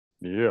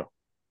Yeah.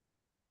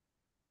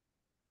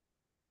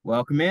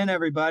 Welcome in,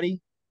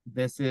 everybody.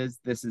 This is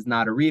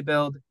not a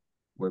rebuild.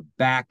 We're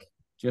back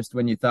just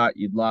when you thought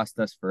you'd lost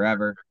us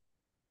forever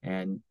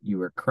and you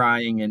were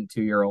crying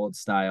into your old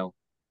style.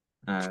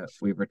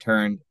 We've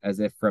returned as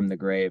if from the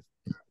grave.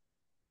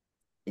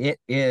 It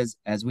is,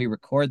 as we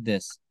record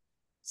this,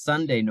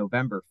 Sunday,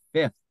 November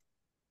 5th.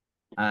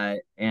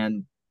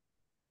 And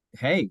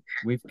hey,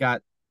 we've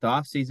got the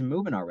offseason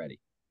moving already.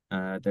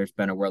 There's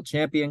been a world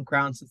champion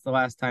crowned since the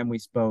last time we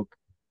spoke.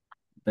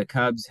 The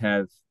Cubs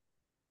have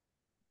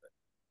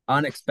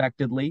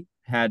unexpectedly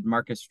had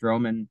Marcus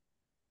Stroman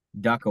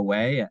duck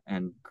away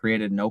and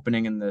created an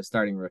opening in the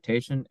starting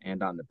rotation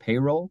and on the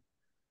payroll.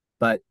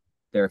 But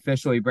they're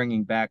officially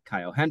bringing back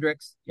Kyle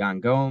Hendricks, Jan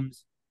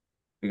Gomes.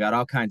 We got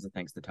all kinds of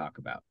things to talk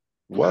about.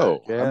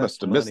 Whoa, I Gas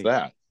must have missed money.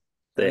 that. I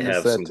They missed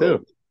have that some too.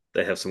 gold.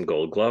 They have some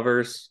gold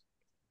glovers.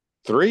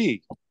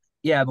 3.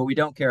 Yeah, but we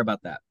don't care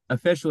about that.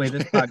 Officially,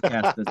 this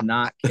podcast does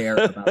not care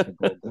about the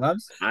gold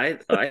gloves. I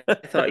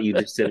thought you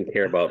just didn't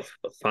care about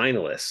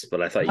finalists,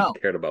 but I thought you No,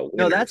 cared about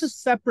no, that's a winners.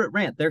 separate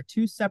rant. They're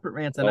two separate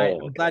rants, and Oh, I'm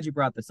okay. glad you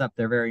brought this up.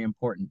 They're very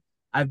important.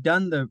 I've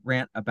done the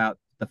rant about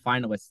the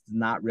finalists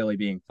not really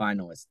being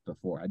finalists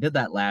before. I did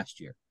that last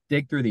year.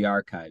 Dig through the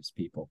archives,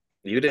 people.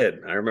 You did.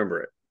 I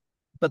remember it.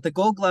 But the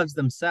gold gloves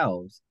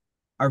themselves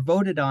are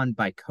voted on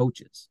by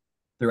coaches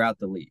throughout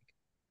the league.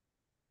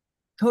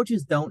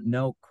 Coaches don't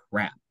know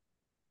crap.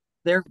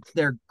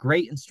 They're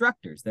great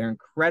instructors. They're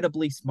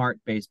incredibly smart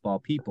baseball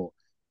people.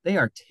 They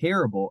are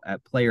terrible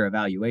at player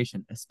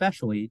evaluation,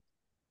 especially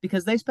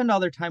because they spend all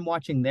their time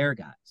watching their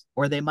guys,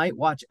 or they might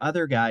watch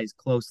other guys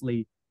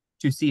closely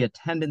to see a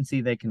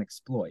tendency they can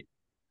exploit.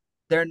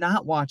 They're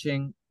not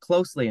watching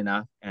closely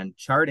enough and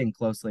charting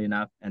closely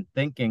enough and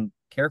thinking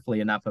carefully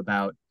enough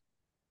about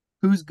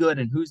who's good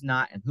and who's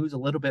not and who's a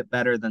little bit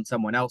better than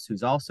someone else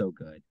who's also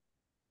good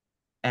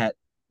at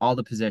all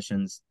the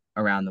positions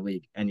around the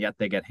league. And yet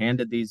they get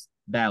handed these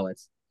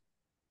ballots.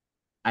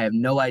 I have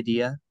no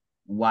idea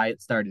why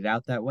it started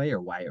out that way or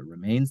why it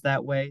remains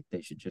that way.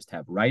 They should just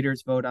have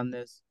writers vote on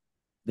this.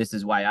 This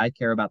is why I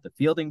care about the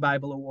Fielding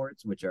Bible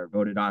Awards, which are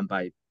voted on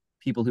by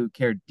people who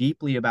care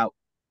deeply about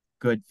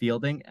good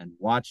fielding and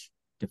watch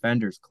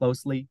defenders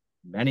closely,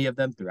 many of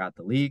them throughout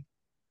the league.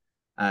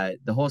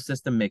 The whole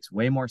system makes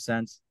way more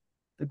sense.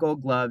 The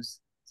gold gloves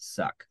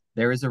suck.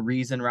 There is a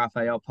reason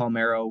Rafael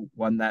Palmeiro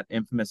won that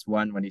infamous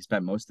one when he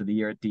spent most of the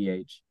year at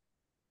DH.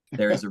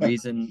 There is a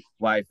reason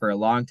why for a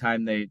long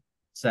time they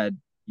said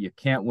you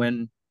can't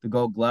win the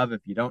gold glove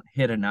if you don't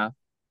hit enough.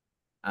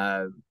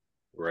 Uh,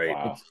 Right.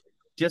 Wow. it's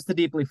just a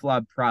deeply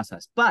flawed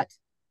process. But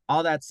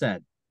all that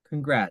said,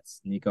 congrats,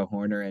 Nico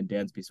Horner and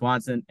Dansby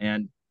Swanson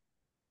and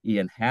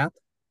Ian Happ,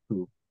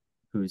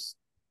 whose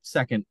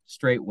second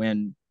straight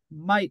win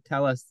might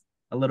tell us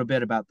a little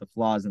bit about the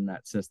flaws in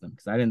that system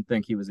because I didn't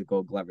think he was a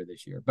gold glover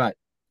this year, but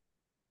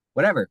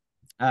whatever.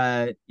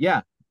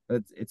 Yeah,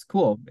 it's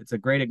cool. It's a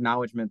great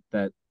acknowledgement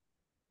that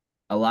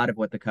a lot of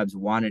what the Cubs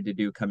wanted to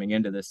do coming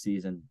into this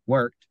season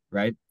worked,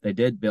 right? They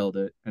did build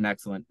an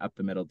excellent up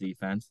the middle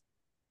defense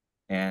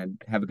and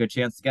have a good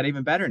chance to get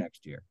even better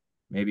next year.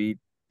 Maybe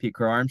Pete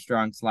Crow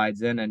Armstrong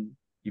slides in and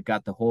you've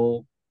got the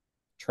whole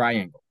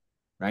triangle,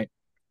 right?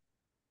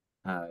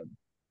 Uh,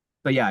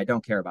 but yeah, I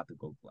don't care about the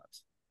gold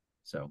gloves.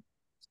 So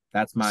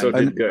that's my. So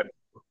did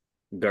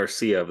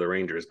Garcia of the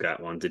Rangers got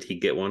one? Did he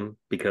get one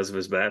because of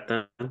his bat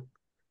then?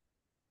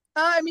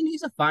 I mean,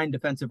 he's a fine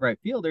defensive right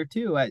fielder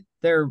too.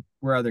 There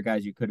were other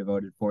guys you could have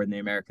voted for in the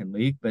American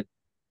League, but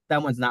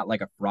that one's not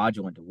like a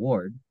fraudulent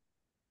award.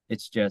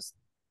 It's just,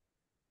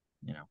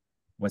 you know,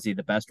 was he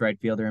the best right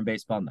fielder in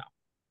baseball? No,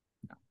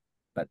 no.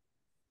 But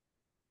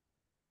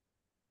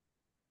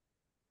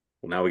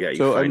Well, now we got you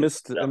So I fined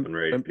missed up and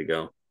ready to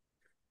go.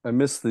 I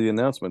missed the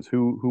announcements.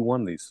 Who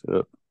won these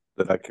that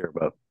I care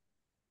about?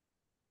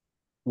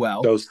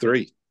 well, Those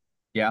 3.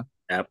 yeah,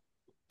 App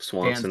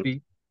Swanson.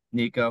 Dansby,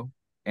 Nico,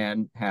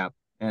 and Hap,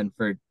 and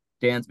for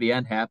Dansby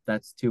and Hap,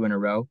 that's two in a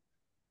row.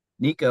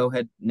 Nico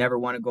had never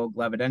won a Gold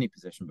Glove at any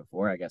position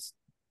before. I guess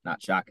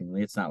not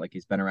shockingly, it's not like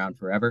he's been around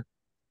forever.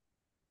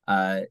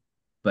 Uh,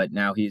 but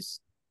now he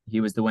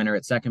was the winner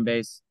at second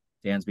base,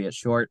 Dansby at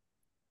short.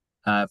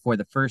 For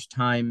the first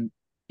time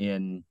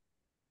in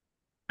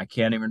I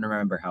can't even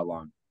remember how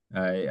long.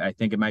 I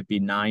think it might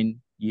be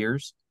 9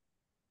 years.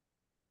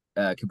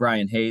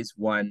 Cabrian Hayes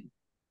won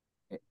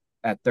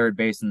at third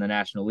base in the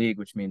National League,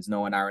 which means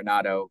Nolan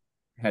Arenado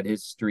had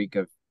his streak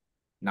of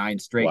 9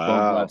 straight Gold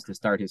Wow. Gloves to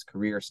start his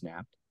career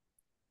snapped.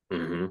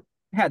 Mm-hmm. It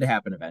had to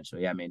happen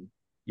eventually. I mean,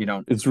 you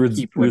don't It's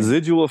keep winning.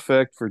 residual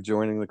effect for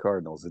joining the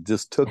Cardinals. It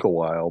just took a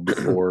while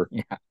before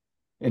Yeah,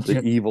 it the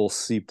just evil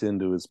seeped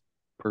into his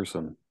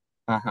person.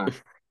 uh-huh.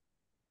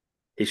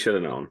 He should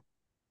have known.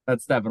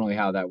 That's definitely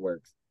how that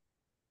works.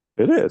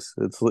 It is.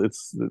 It's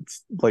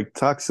like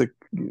toxic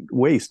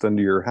waste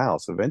under your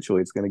house.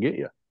 Eventually, it's going to get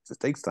you. It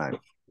just takes time.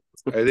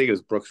 I think it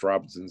was Brooks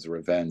Robinson's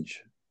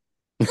revenge.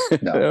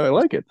 No. I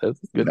like it. That's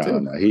good No, too.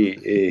 no,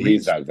 he's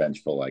Reach- not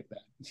vengeful like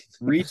that.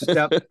 Reached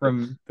up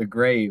from the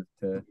grave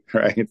to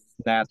Right.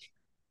 snatch.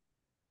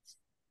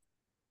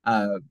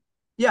 Uh,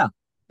 Yeah,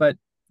 but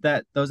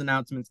those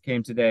announcements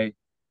came today.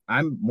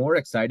 I'm more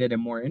excited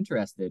and more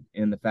interested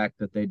in the fact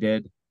that they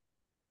did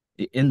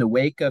in the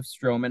wake of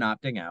Stroman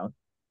opting out.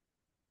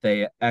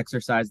 They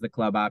exercised the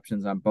club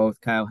options on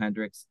both Kyle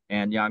Hendricks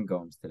and Jan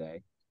Gomes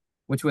today,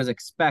 which was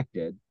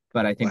expected.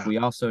 But I think Wow. we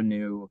also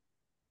knew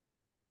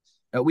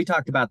we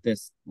talked about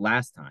this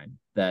last time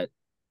that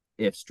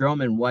if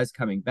Stroman was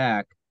coming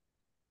back,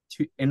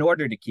 in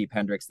order to keep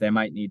Hendricks, they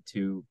might need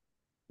to,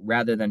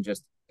 rather than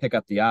just pick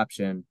up the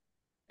option,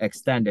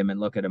 extend him and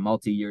look at a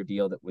multi-year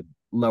deal that would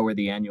lower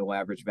the annual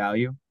average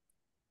value.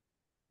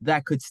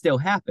 That could still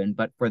happen,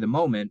 but for the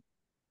moment,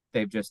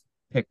 they've just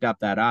picked up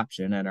that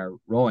option and are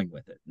rolling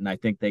with it. And I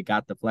think they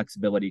got the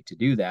flexibility to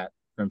do that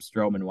from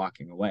Stroman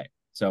walking away.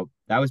 So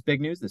that was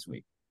big news this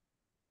week.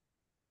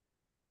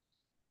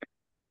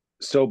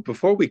 So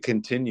before we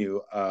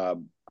continue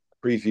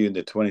previewing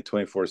the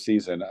 2024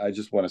 season, I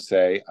just want to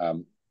say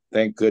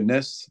thank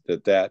goodness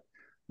that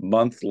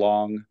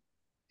month-long,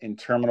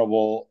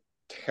 interminable,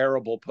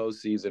 terrible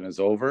postseason is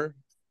over.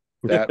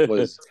 That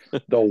was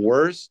the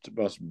worst,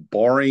 most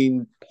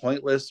boring,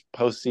 pointless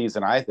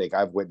postseason I think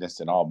I've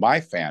witnessed in all my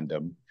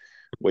fandom,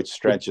 which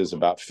stretches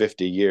about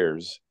 50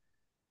 years.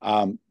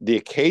 The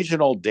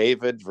occasional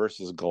David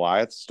versus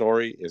Goliath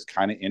story is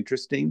kind of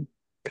interesting,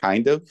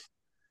 kind of.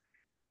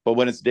 But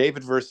when it's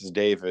David versus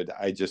David,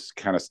 I just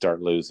kind of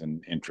start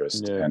losing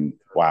interest. Yeah. And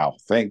wow,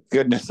 thank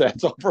goodness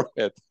that's over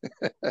with.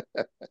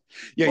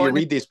 You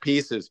read these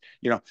pieces,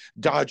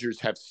 Dodgers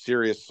have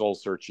serious soul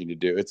searching to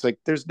do. It's like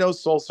there's no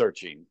soul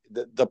searching.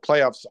 The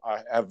playoffs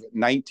have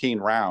 19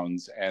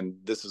 rounds, and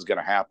this is going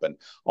to happen.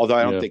 Although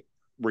I don't think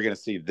we're going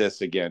to see this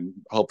again,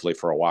 hopefully,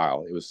 for a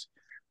while. It was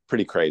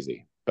pretty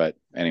crazy. But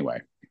anyway,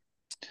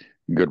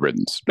 good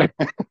riddance.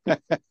 The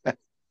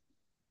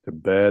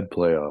bad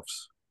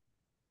playoffs.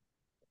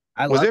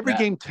 Was every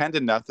game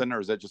 10-0, or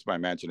is that just my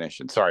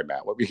imagination? Sorry,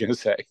 Matt. What were you going to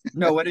say?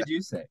 No, what did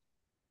you say?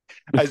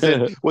 I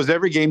said, was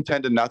every game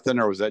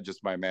 10-0, or was that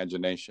just my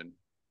imagination?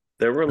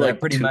 There were like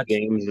pretty two much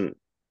games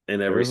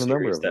in every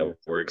series that them.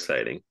 were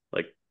exciting.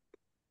 Like,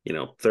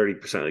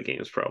 30% of the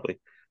games probably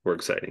were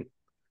exciting.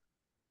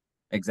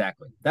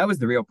 Exactly. That was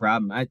the real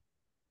problem.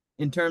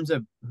 In terms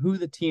of who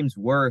the teams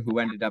were who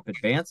ended up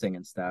advancing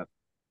and stuff,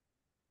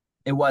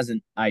 it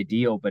wasn't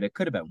ideal, but it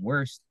could have been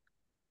worse.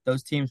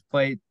 Those teams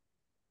played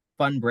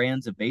fun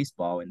brands of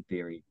baseball in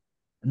theory.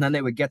 And then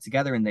they would get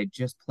together and they'd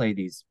just play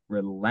these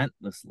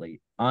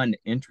relentlessly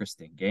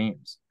uninteresting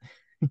games.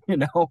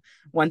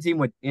 One team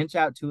would inch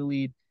out to a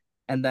lead,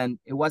 and then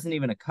it wasn't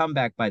even a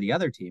comeback by the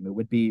other team. It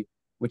would be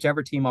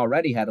whichever team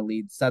already had a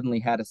lead suddenly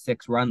had a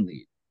 6-run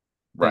lead.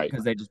 Right.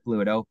 Because they just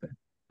blew it open.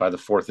 By the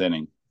fourth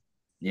inning.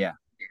 Yeah.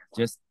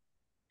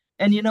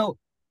 And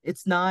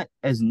it's not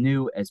as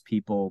new as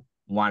people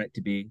want it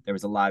to be. There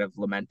was a lot of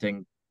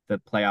lamenting the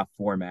playoff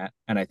format,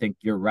 and I think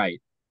you're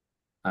right.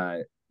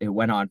 It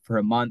went on for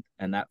a month,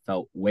 and that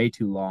felt way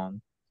too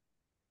long.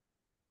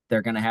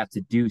 They're going to have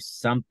to do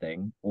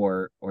something,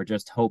 or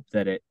just hope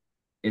that it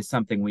is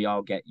something we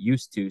all get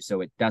used to,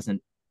 so it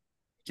doesn't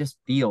just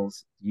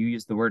feels. You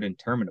use the word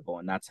interminable,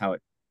 and that's how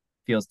it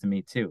feels to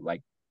me too.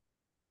 Like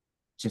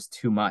just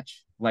too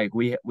much. Like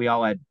we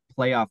all had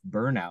playoff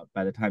burnout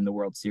by the time the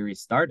World Series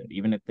started,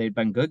 even if they'd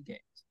been good games.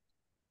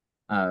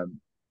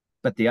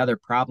 But the other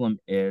problem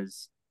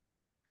is,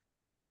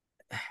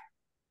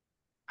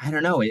 I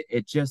don't know,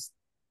 it just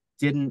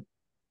didn't.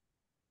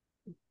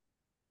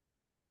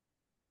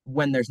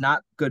 When there's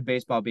not good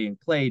baseball being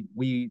played,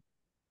 we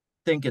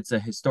think it's a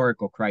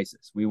historical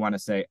crisis. We want to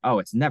say, oh,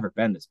 it's never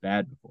been this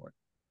bad before.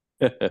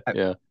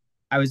 Yeah.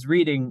 I was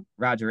reading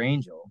Roger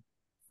Angel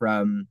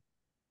from,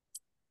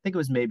 I think it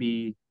was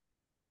maybe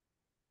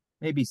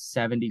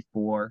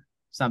 74,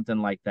 something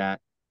like that.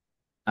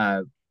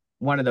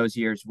 One of those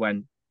years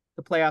when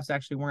the playoffs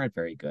actually weren't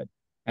very good.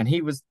 And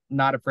he was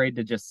not afraid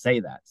to just say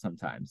that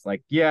sometimes.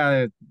 Like,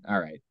 yeah, all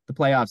right, the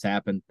playoffs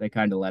happened. They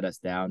kind of let us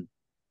down.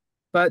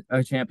 But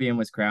a champion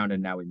was crowned,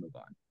 and now we move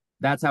on.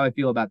 That's how I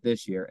feel about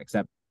this year,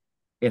 except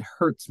it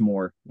hurts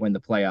more when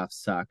the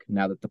playoffs suck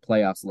now that the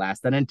playoffs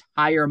last an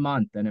entire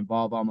month and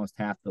involve almost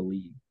half the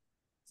league.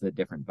 It's a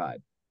different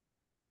vibe.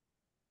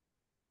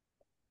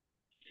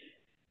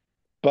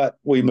 But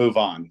we move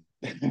on.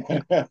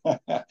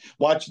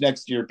 Watch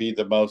next year be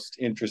the most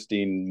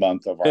interesting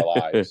month of our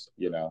lives,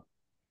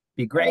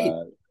 Be great.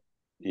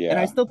 Yeah. And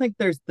I still think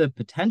there's the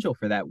potential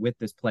for that with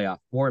this playoff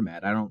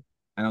format. I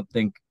don't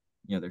think,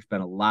 there's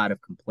been a lot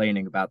of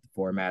complaining about the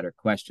format or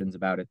questions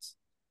about its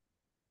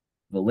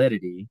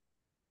validity.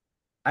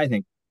 I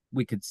think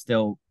we could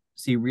still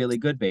see really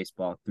good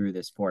baseball through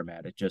this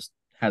format. It just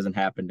hasn't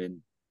happened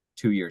in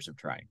 2 years of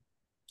trying.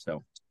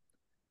 So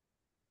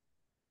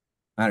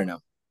I don't know.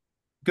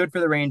 Good for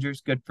the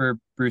Rangers. Good for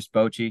Bruce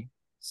Bochy.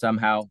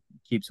 Somehow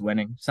keeps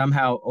winning.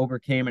 Somehow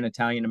overcame an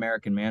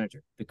Italian-American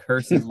manager. The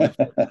curse is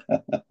lifted.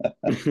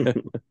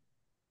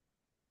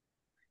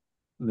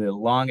 The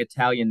long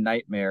Italian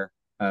nightmare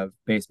of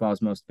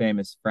baseball's most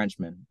famous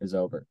Frenchman is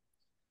over.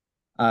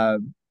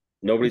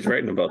 Nobody's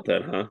writing about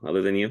that, huh?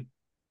 Other than you?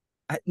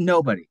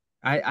 Nobody.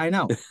 I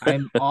know.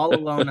 I'm all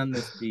alone on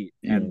this beat.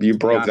 And You to be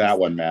broke that honest,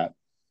 one, Matt.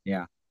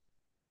 yeah.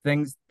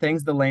 Things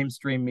the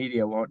lamestream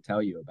media won't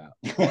tell you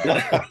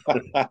about.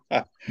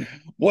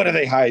 What are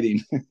they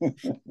hiding?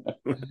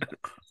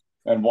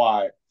 And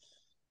why?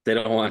 They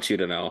don't want you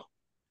to know.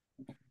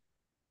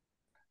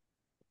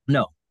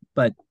 No,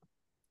 but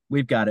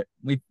we've got it.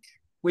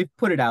 We've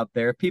put it out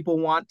there. If people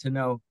want to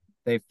know,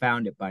 they've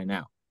found it by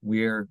now.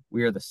 We're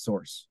the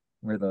source.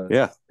 We're the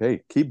Yeah.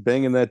 Hey, keep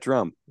banging that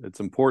drum. It's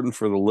important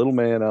for the little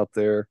man out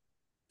there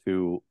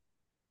to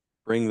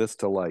bring this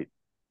to light.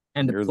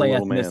 and to You're the play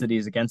little man.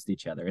 ethnicities against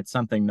each other. It's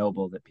something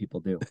noble that people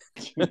do.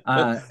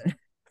 Uh,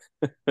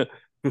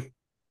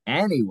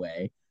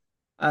 anyway,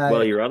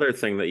 Well, your other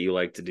thing that you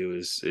like to do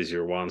is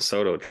your Juan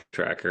Soto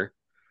tracker.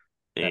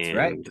 that's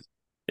right.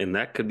 And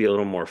that could be a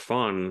little more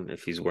fun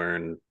if he's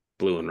wearing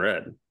blue and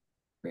red.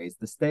 Raise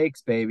the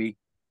stakes, baby.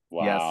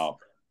 Wow.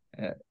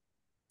 Yes.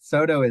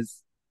 Soto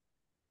is,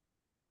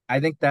 I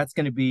think that's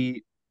going to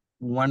be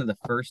one of the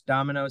first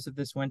dominoes of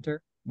this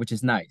winter, which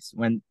is nice.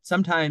 When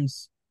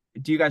sometimes,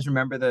 do you guys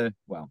remember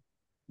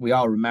we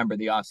all remember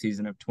the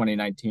offseason of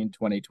 2019,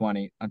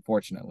 2020,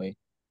 unfortunately.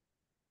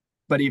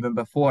 But even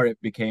before it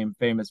became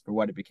famous for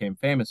what it became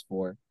famous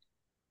for,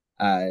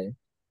 there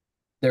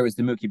was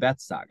the Mookie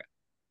Betts saga.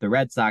 The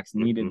Red Sox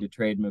needed to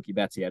trade Mookie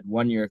Betts. He had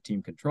 1 year of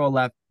team control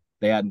left.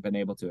 They hadn't been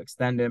able to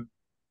extend him,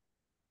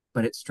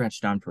 but it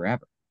stretched on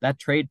forever. That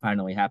trade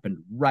finally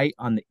happened right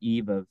on the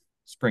eve of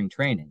spring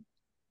training,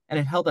 and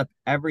it held up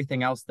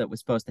everything else that was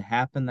supposed to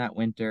happen that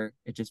winter.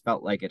 It just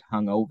felt like it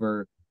hung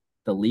over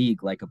the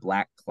league like a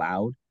black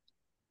cloud.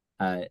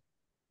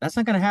 That's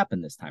not going to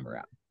happen this time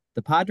around.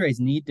 The Padres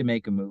need to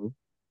make a move.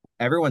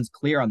 Everyone's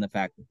clear on the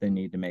fact that they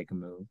need to make a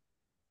move.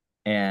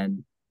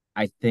 And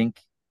I think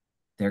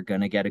they're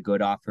going to get a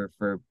good offer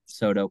for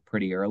Soto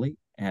pretty early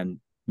and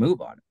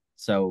move on it.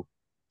 So,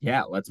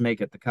 yeah, let's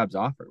make it the Cubs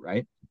offer,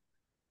 right?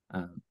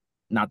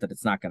 Not that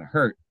it's not going to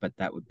hurt, but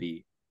that would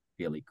be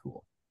really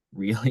cool.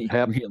 Really,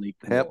 really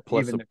cool. Hap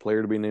plus Even a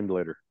player to be named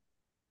later.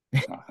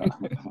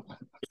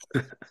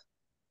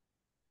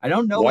 I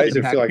don't know. Why does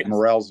it feel like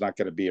Morel's not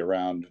going to be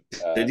around?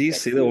 Did you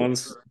see the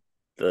ones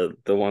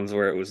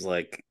where it was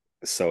like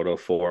Soto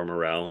for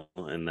Morel,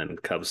 and then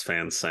Cubs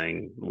fans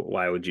saying,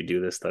 "Why would you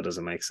do this? That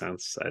doesn't make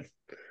sense."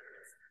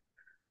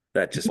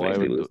 That just made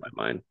me lose my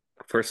mind.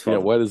 First of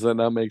all, why does that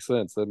not make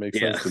sense? That makes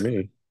sense to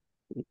me.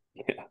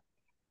 Yeah,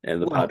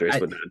 and the Padres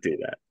would not do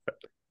that. But.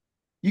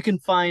 You can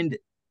find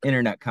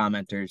internet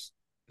commenters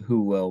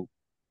who will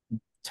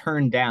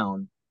turn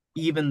down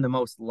even the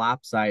most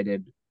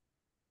lopsided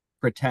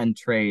pretend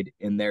trade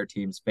in their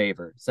team's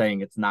favor,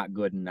 saying it's not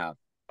good enough.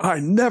 I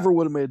never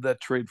would have made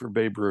that trade for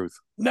Babe Ruth.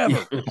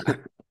 Never.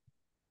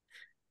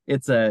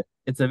 It's a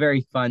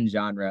very fun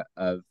genre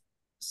of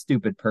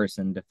stupid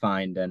person to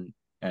find and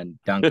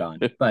dunk on.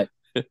 But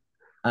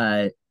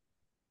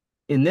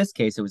in this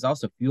case, it was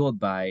also fueled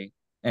by,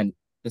 and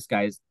this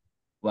guy's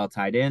well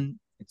tied in.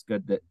 It's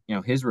good that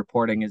his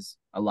reporting is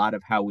a lot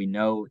of how we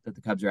know that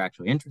the Cubs are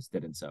actually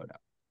interested in Soto.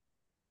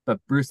 But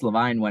Bruce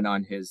Levine went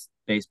on his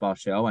baseball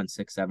show on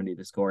 670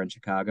 The Score in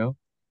Chicago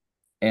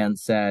and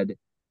said,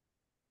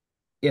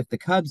 if the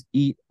Cubs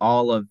eat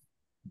all of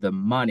the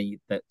money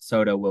that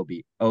Soto will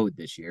be owed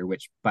this year,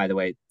 which, by the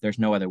way, there's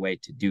no other way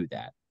to do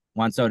that.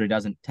 Juan Soto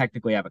doesn't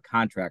technically have a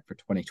contract for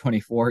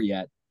 2024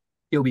 yet.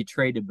 He'll be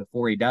traded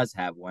before he does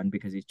have one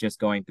because he's just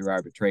going through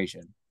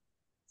arbitration.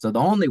 So the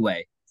only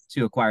way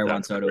to acquire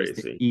Juan Soto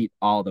is to eat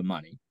all the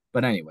money.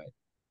 But anyway,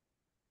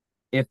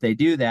 if they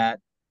do that,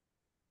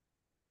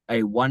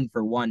 a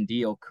 1-for-1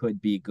 deal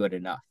could be good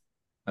enough.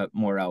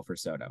 Morel for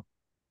Soto.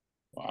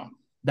 Wow.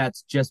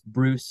 That's just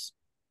Bruce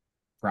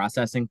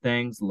processing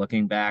things,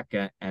 looking back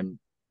and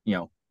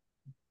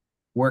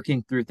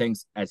working through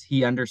things as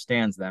he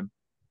understands them.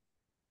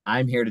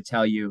 I'm here to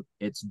tell you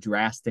it's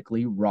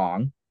drastically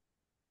wrong.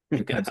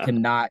 The Cubs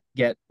cannot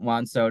get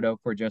Juan Soto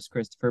for just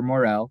Christopher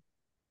Morel.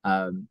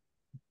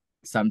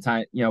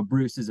 Sometimes,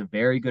 Bruce is a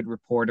very good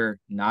reporter,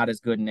 not as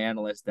good an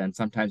analyst. And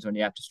sometimes when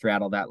you have to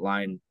straddle that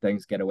line,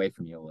 things get away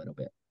from you a little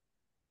bit.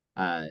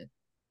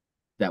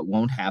 That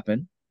won't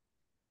happen.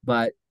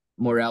 But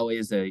Morel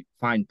is a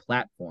fine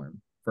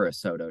platform for a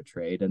Soto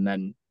trade. And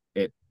then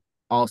it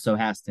also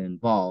has to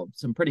involve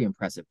some pretty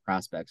impressive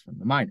prospects from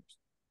the minors.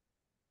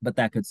 But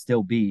that could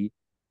still be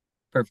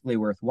perfectly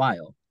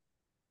worthwhile.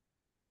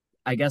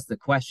 I guess the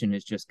question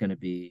is just going to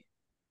be,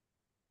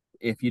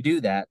 if you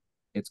do that,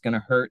 it's going to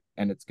hurt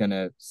and it's going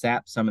to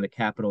sap some of the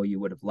capital you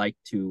would have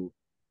liked to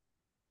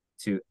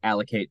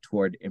allocate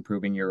toward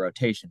improving your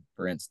rotation,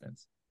 for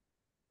instance.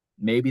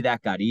 Maybe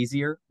that got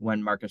easier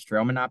when Marcus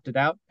Stroman opted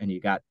out and you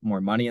got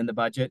more money in the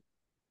budget.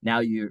 Now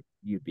you'd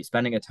be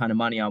spending a ton of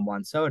money on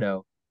Juan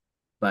Soto,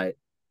 but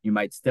you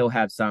might still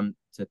have some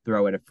to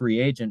throw at a free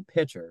agent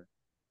pitcher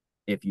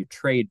if you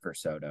trade for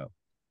Soto.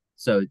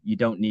 So you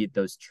don't need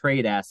those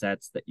trade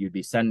assets that you'd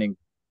be sending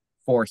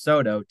for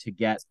Soto to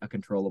get a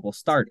controllable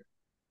starter,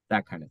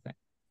 that kind of thing.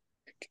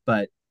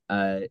 But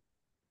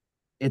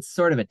it's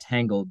sort of a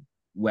tangled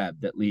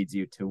web that leads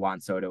you to Juan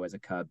Soto as a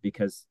Cub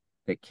because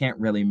they can't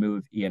really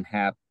move Ian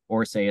Happ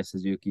or Seiya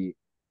Suzuki,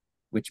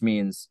 which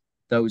means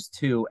those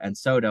two and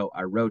Soto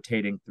are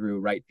rotating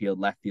through right field,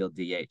 left field,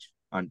 DH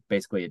on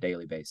basically a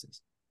daily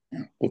basis.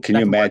 Well, can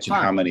you imagine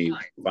how many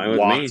Fine with me.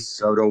 walks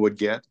Soto would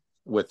get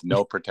with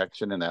no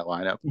protection in that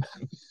lineup?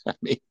 I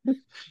mean,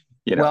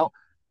 Well,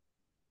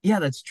 yeah,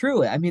 that's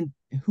true. I mean,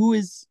 who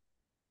is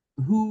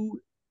an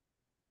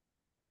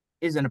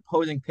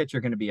opposing pitcher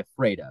going to be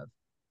afraid of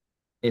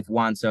if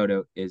Juan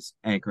Soto is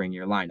anchoring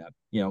your lineup,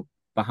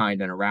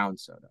 behind and around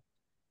Soto?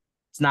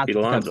 It's not that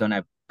the Cubs don't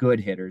have good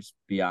hitters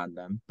beyond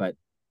them, but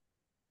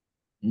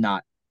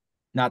not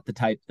the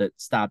type that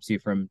stops you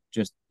from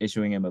just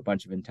issuing him a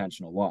bunch of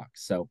intentional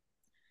walks. So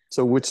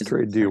which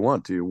trade do you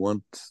want? Do you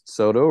want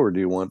Soto or do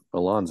you want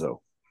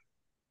Alonso?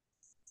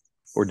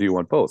 Or do you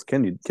want both?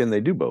 Can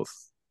they do both?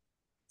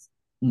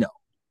 No.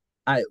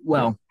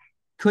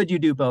 Could you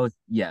do both?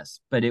 Yes,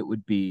 but it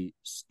would be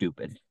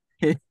stupid.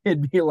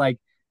 It'd be like,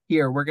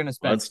 here, we're going to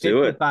spend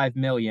 $55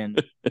 million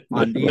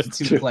on these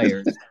two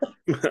players.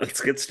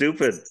 Let's get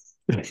stupid.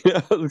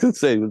 Yeah, I was going to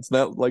say, it's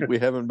not like we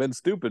haven't been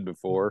stupid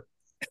before.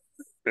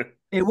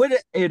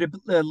 It'd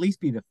at least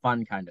be the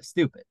fun kind of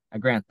stupid. I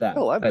grant that.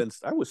 Hell,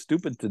 I was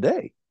stupid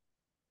today.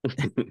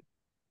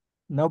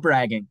 No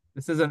bragging.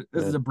 This is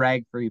a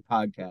brag-free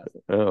podcast.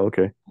 Oh,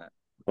 okay.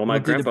 Well, my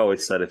grandpa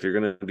always said, if you're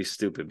going to be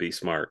stupid, be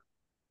smart.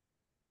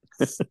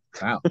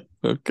 Wow.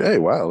 Okay.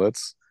 Wow.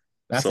 That's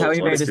how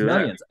he made his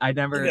millions. I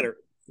never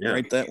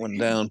write that one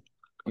down.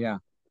 Yeah.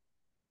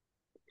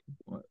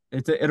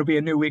 It'll be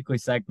a new weekly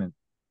segment.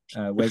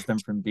 Wisdom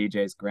from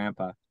DJ's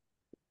grandpa.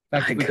 In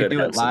fact, we could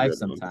do it live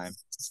sometime.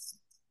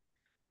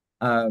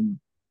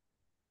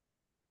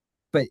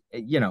 But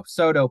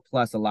Soto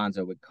plus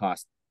Alonso would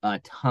cost a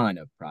ton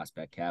of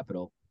prospect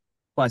capital.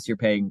 Plus you're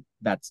paying,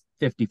 that's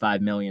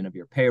 $55 million of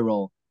your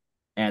payroll.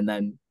 And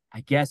then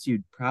I guess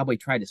you'd probably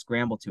try to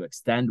scramble to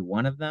extend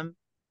one of them,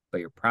 but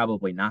you're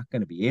probably not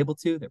going to be able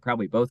to. They're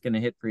probably both going to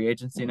hit free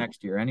agency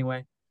next year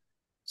anyway.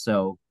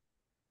 So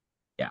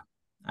yeah.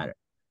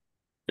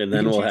 And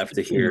then we'll have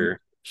to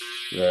hear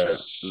the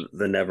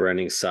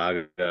never-ending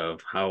saga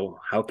of how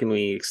can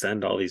we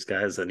extend all these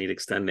guys that need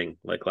extending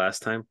like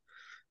last time,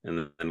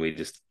 and then we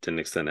just didn't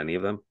extend any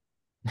of them.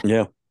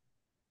 Yeah.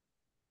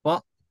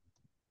 Well,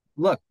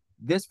 look,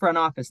 this front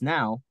office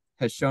now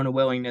has shown a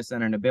willingness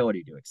and an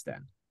ability to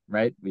extend,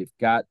 right? We've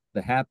got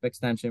the Hap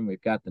extension,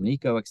 we've got the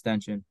Nico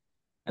extension,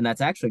 and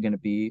that's actually going to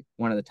be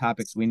one of the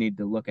topics we need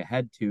to look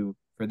ahead to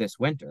for this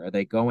winter. Are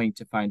they going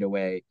to find a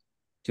way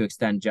to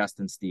extend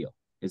Justin Steele?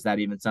 Is that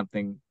even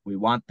something we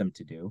want them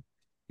to do?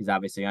 He's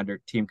obviously under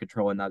team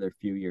control another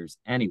few years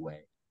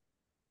anyway,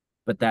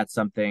 but that's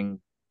something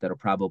that'll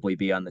probably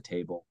be on the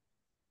table.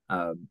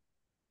 I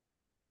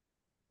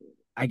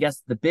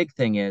guess the big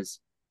thing is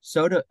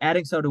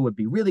adding Soto would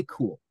be really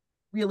cool,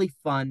 really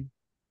fun,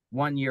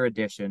 1-year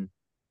addition.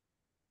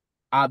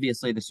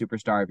 Obviously the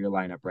superstar of your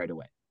lineup right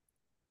away.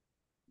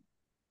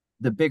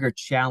 The bigger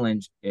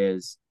challenge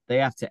is they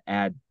have to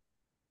add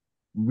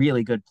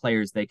really good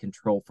players they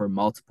control for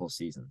multiple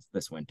seasons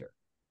this winter.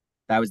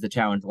 That was the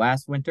challenge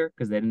last winter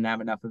because they didn't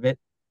have enough of it.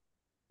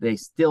 They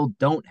still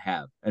don't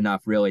have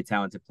enough really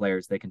talented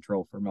players they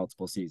control for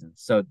multiple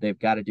seasons. So they've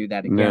got to do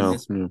that again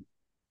this week.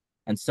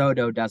 And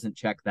Soto doesn't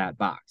check that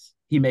box.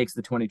 He makes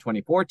the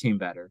 2024 team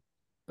better,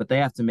 but they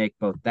have to make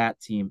both that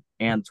team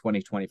and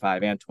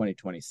 2025 and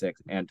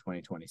 2026 and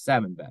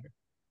 2027 better.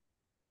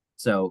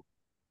 So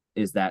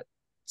is that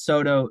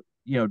Soto,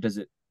 does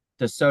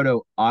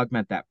Soto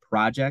augment that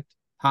project?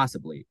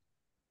 Possibly,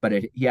 but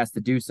he has to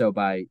do so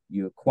by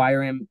you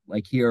acquire him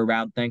like here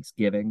around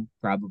Thanksgiving,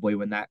 probably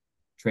when that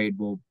trade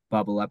will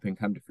bubble up and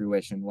come to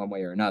fruition one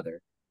way or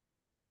another.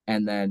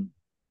 And then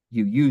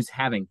you use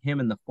having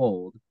him in the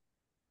fold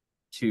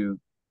to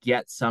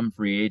get some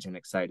free agent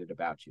excited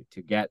about you,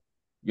 to get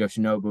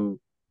Yoshinobu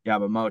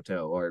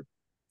Yamamoto or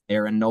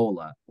Aaron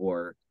Nola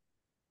or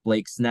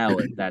Blake Snell,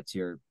 if that's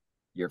your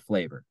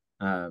flavor.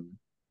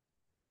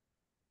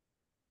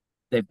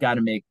 They've got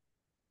to make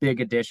big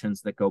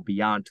additions that go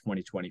beyond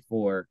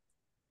 2024.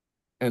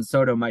 And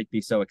Soto might be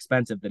so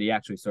expensive that he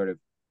actually sort of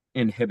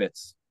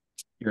inhibits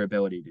your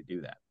ability to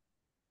do that.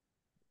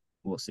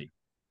 We'll see.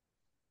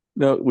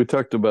 No, we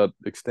talked about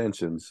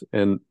extensions,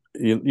 and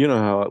you know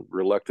how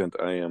reluctant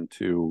I am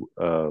to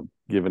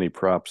give any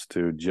props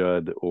to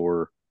Judd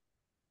or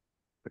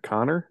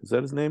Connor. Is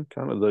that his name?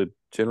 Connor, the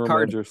general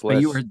manager /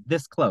 you were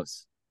this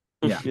close.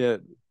 Yeah. Yeah.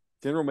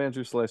 General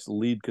manager /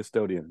 lead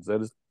custodian. Is that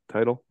his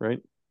title, right?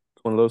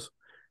 It's one of those.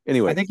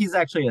 Anyway, I think he's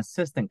actually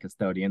assistant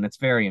custodian. It's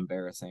very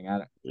embarrassing.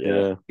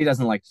 Yeah. He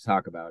doesn't like to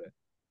talk about it.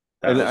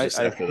 That was just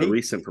after the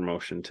recent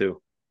promotion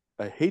too.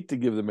 I hate to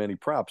give them any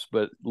props,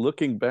 but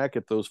looking back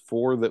at those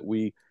 4 that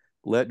we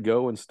let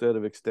go instead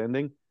of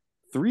extending,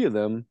 3 of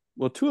them,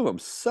 well, 2 of them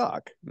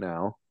suck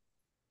now,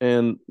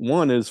 and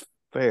 1 is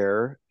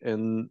fair,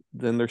 and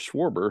then there's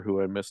Schwarber,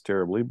 who I miss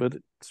terribly, but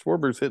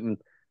Schwarber's hitting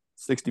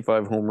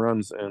 65 home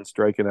runs and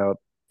striking out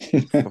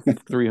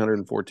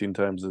 314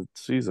 times a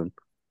season.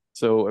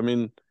 So, I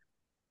mean,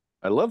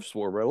 I love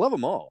Schwarber. I love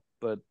them all,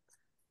 but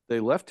they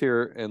left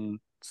here and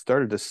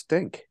started to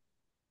stink.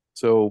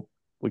 So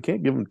We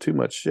can't give him too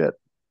much shit.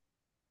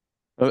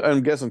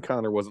 I'm guessing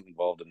Connor wasn't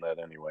involved in that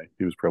anyway.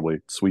 He was probably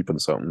sweeping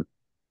something.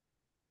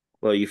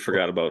 Well, you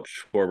forgot about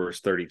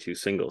Schwarber's 32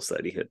 singles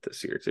that he hit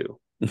this year too.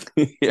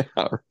 Yeah,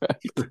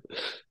 right.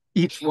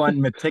 Each one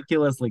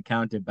meticulously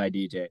counted by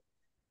DJ.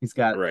 He's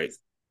got Right.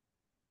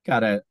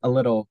 a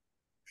little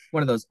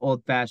one of those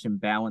old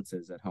fashioned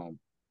balances at home.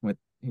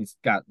 He's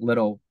got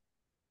little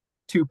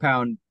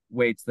 2-pound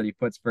weights that he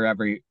puts for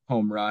every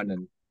home run,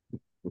 and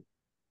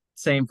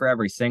same for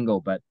every single,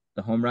 but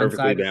the home run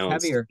Perfectly side is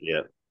balanced. heavier.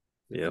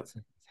 Yeah. It's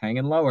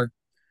hanging lower.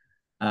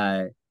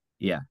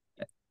 Yeah.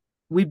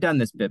 We've done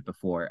this bit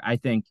before. I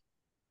think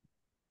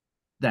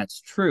that's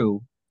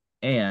true.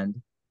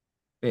 And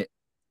it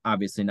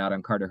obviously not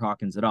on Carter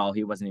Hawkins at all.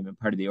 He wasn't even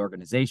part of the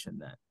organization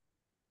then.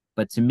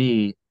 But to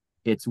me,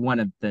 it's one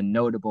of the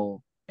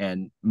notable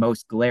and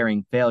most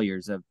glaring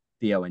failures of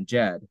Theo and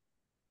Jed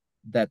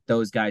that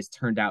those guys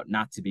turned out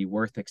not to be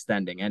worth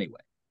extending anyway.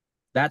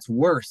 That's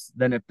worse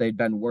than if they'd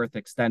been worth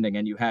extending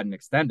and you hadn't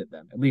extended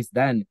them. At least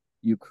then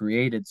you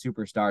created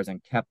superstars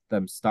and kept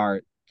them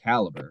star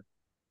caliber.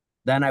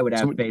 Then I would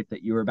have faith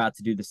that you were about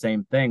to do the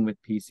same thing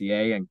with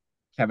PCA and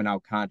Kevin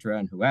Alcantara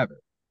and whoever.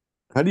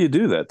 How do you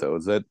do that, though?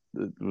 Is that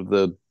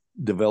the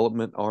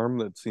development arm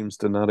that seems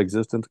to not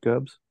exist in the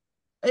Cubs?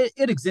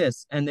 It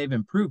exists, and they've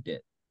improved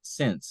it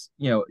since.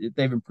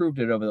 They've improved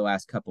it over the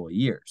last couple of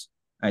years.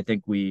 I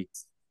think the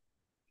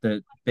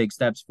big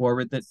steps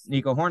forward that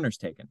Nico Horner's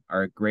taken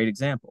are a great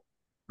example,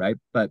 right?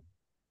 But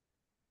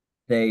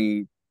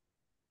they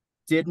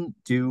didn't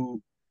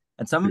do,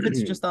 and some of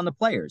it's just on the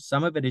players.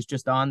 Some of it is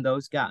just on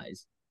those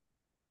guys.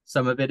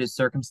 Some of it is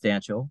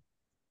circumstantial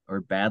or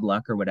bad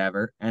luck or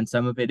whatever. And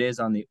some of it is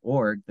on the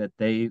org that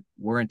they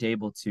weren't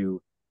able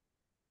to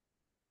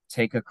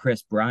take a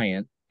Chris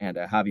Bryant and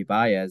a Javi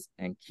Baez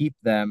and keep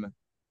them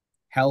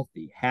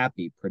healthy,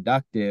 happy,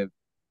 productive,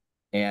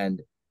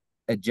 and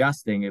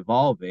adjusting,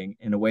 evolving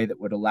in a way that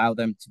would allow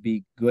them to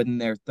be good in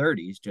their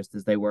 30s, just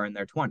as they were in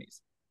their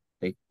 20s.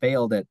 They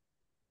failed at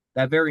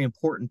that very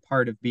important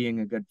part of being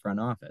a good front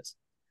office.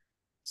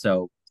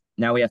 So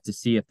now we have to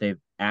see if they've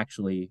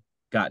actually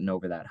gotten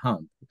over that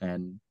hump.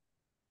 And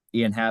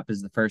Ian Happ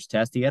is the first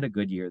test. He had a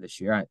good year this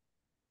year.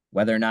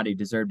 Whether or not he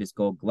deserved his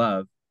gold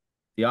glove,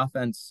 the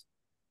offense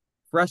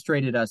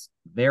frustrated us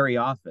very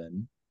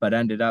often, but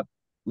ended up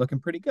looking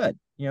pretty good.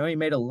 He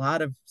made a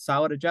lot of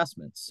solid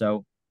adjustments.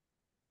 So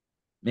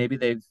maybe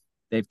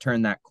they've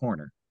turned that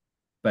corner.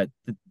 But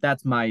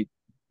that's my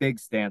big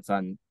stance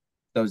on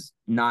those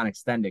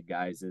non-extended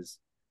guys. Is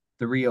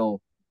the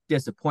real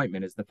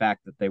disappointment is the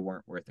fact that they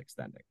weren't worth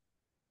extending.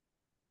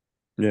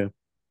 Yeah.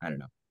 I don't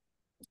know.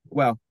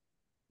 Well,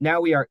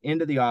 now we are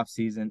into the off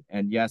season,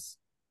 and yes,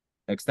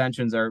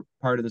 extensions are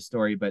part of the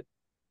story, but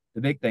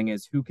the big thing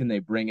is who can they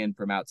bring in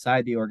from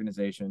outside the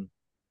organization?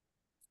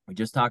 We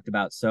just talked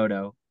about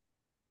Soto.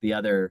 The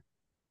other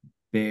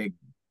big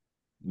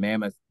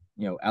mammoth,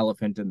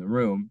 elephant in the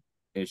room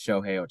is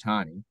Shohei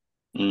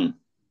Ohtani.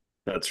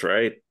 That's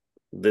right.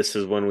 This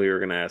is when we were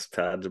going to ask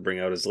Todd to bring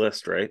out his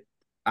list, right?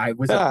 I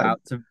was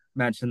about to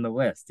mention the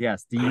list.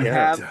 Yes. Do you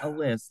have a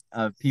list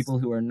of people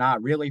who are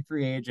not really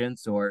free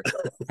agents or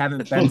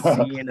haven't been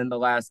seen in the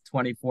last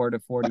 24 to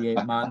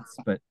 48 months?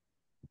 But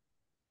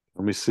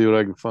let me see what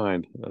I can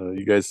find.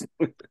 You guys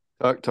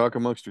talk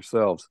amongst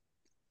yourselves.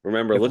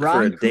 Remember, look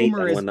for a date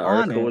on when the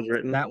article was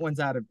written. That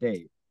one's out of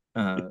date.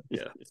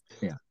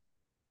 Yeah.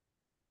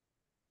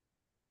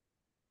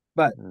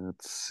 But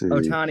let's see.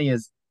 Ohtani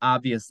is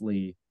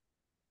obviously,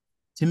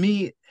 to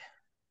me,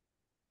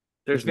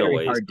 there's no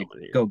way hard to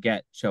go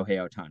get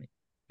Shohei Ohtani.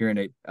 You're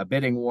in a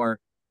bidding war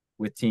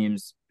with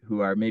teams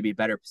who are maybe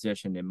better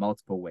positioned in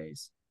multiple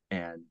ways.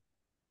 And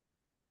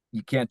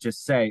you can't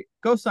just say,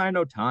 go sign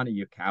Ohtani,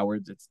 you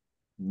cowards. It's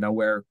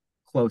nowhere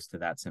close to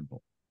that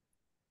simple.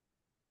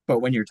 But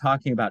when you're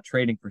talking about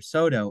trading for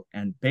Soto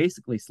and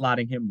basically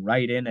slotting him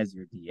right in as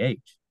your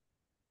DH,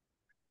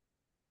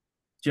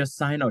 just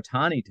sign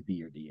Ohtani to be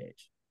your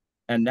DH.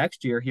 And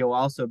next year, he'll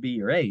also be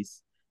your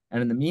ace.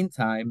 And in the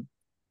meantime,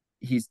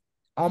 he's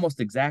almost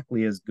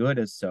exactly as good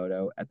as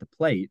Soto at the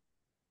plate.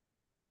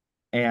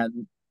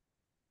 And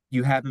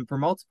you have him for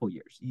multiple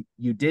years.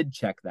 You did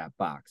check that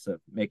box of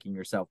making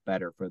yourself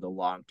better for the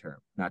long term,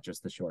 not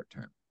just the short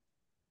term.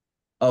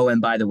 Oh,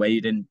 and by the way,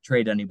 you didn't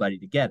trade anybody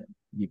to get him.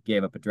 You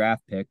gave up a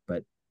draft pick,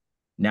 but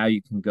now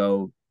you can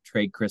go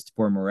trade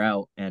Christopher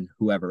Morel and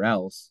whoever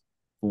else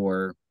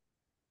for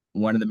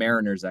one of the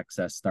Mariners'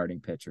 excess starting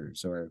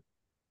pitchers or,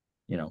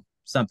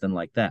 something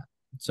like that.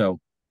 So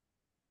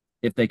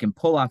if they can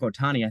pull off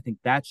Ohtani, I think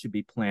that should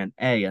be plan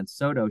A, and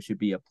Soto should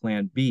be a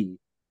plan B.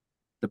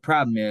 The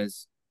problem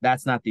is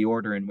that's not the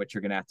order in which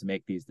you're going to have to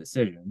make these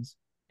decisions.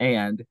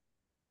 And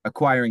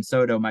acquiring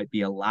Soto might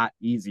be a lot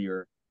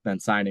easier than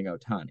signing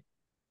Ohtani.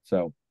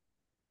 So,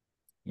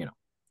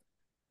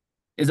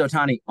 is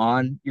Ohtani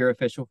on your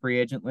official free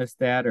agent list,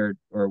 Dad, or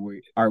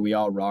are we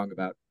all wrong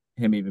about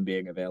him even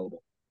being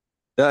available?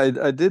 Yeah,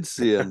 I did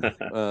see him.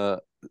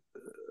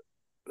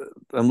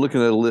 I'm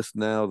looking at a list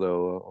now,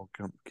 though.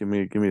 Give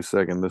me a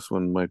second. This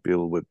one might be a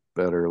little bit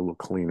better, a little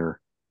cleaner.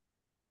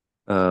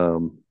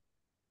 Um,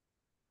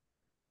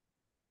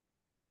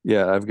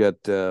 yeah, I've got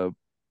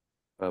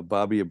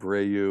Bobby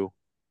Abreu,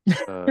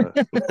 uh,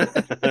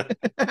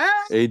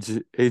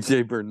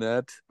 AJ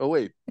Burnett. Oh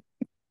wait,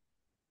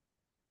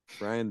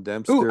 Brian Ooh, I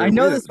Dempster.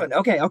 know Wait this one.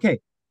 Okay, okay.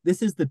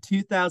 This is the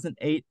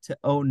 2008 to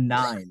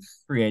 09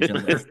 free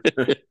agent list.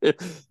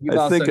 You've I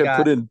also think I put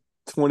got in Adam.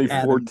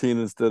 2014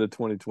 instead of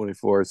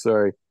 2024.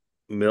 Sorry.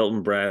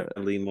 Milton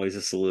Bradley,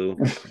 Moises Alou.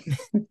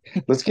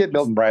 Let's get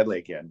Milton Bradley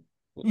again.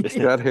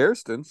 Scott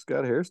Hairston.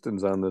 Scott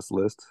Hairston's on this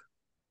list.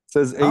 It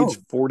says age Oh,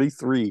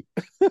 43.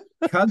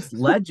 Cubs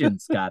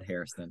legend Scott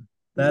Hairston.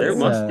 There That's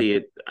must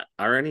be.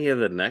 Are any of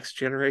the next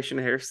generation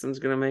Hairston's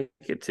going to make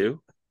it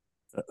too?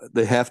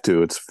 They have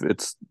to.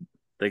 It's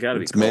They got to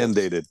be it's close.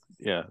 mandated.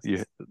 Yeah.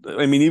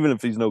 I mean, even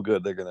if he's no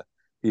good,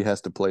 he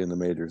has to play in the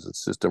majors.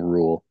 It's just a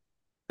rule.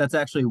 that's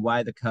actually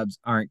why the Cubs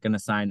aren't going to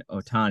sign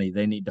Ohtani.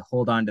 They need to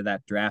hold on to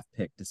that draft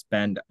pick to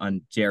spend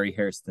on Jerry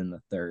Hairston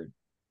the third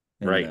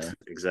Right. in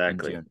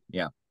Exactly. June.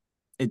 Yeah,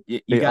 you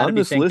Hey, got to on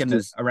be this list thinking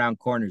is around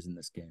corners in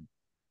this game.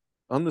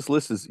 on this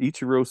list is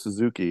Ichiro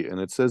Suzuki, and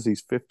it says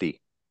he's 50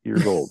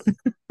 years old.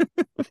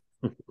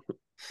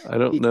 I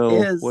don't He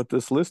know is what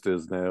this list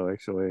is now,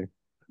 actually.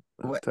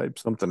 I what typed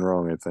something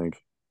wrong, I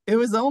think. it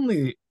was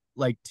only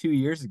like 2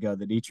 years ago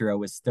that Ichiro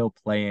was still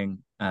playing.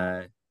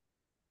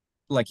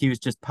 Like he was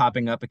just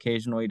popping up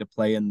occasionally to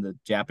play in the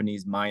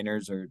Japanese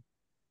minors or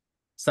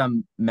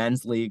some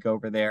men's league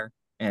over there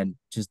and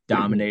just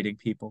dominating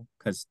people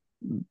because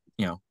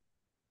you know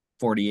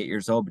 48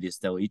 years old, but he's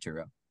still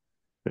Ichiro.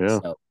 Yeah.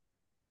 So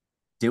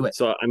do it.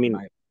 So I mean,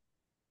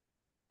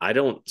 I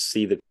don't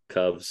see the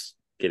Cubs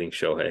getting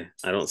Shohei.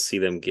 I don't see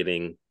them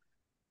getting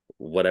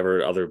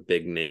whatever other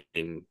big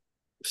name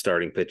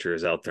starting pitcher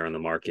is out there on the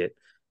market.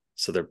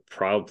 So they're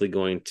probably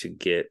going to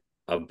get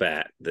a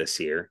bat this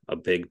year, a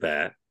big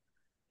bat.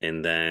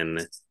 And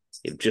then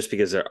just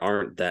because there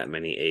aren't that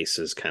many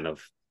aces kind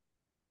of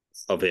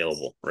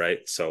available, right?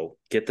 So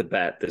get the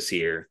bat this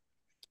year.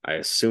 I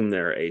assume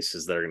there are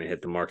aces that are going to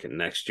hit the market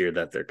next year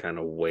that they're kind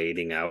of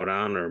waiting out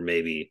on, or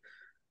maybe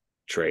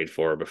trade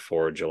for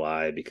before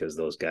July because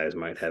those guys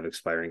might have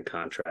expiring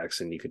contracts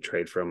and you could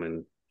trade for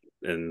them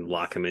and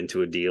lock them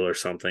into a deal or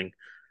something.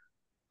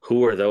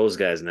 Who are those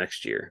guys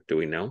next year? Do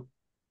we know?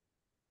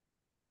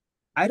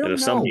 I I know don't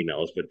somebody know.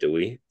 knows, but do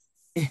we?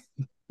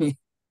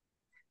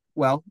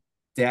 Well,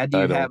 Dad, do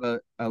I you don't. have a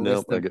No,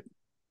 list I of get.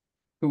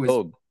 who is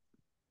Oh,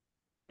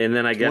 And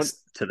then I 20,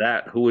 guess to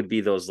that, who would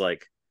be those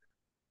like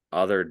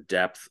other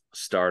depth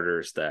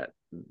starters that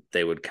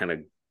they would kind of,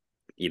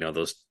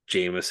 those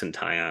Jameson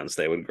Tyons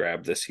they would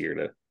grab this year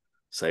to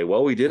say,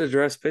 well, we did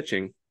address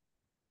pitching.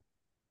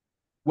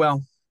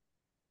 well,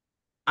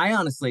 I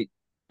honestly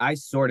I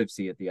sort of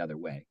see it the other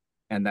way.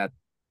 And that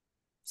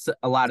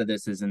a lot of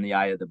this is in the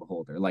eye of the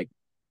beholder. Like,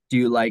 do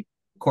you like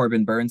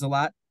Corbin Burns a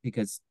lot?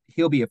 Because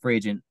he'll be a free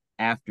agent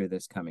after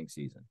this coming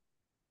season.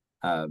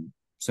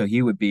 So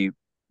he would be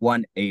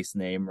one ace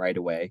name right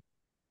away.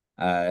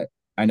 I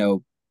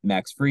know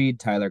Max Fried,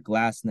 Tyler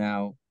Glass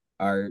now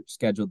are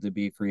scheduled to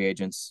be free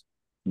agents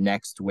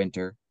next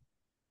winter.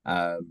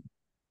 Um,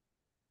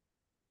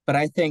 but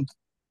I think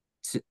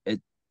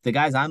the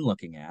guys I'm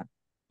looking at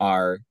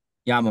are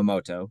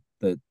Yamamoto,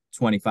 the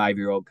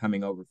 25-year-old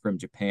coming over from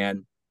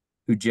Japan,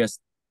 who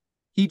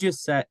he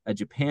just set a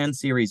Japan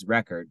series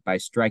record by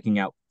striking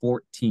out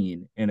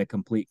 14 in a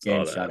complete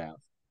game Saw that.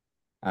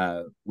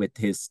 shutout with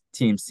his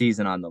team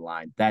season on the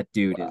line. That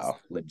dude is Wow.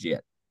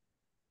 legit.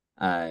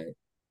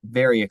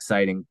 Very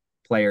exciting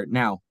player.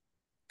 Now,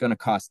 going to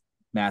cost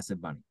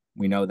massive money.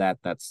 We know that.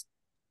 That's,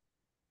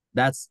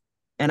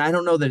 and I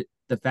don't know that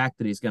the fact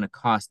that he's going to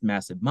cost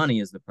massive money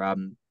is the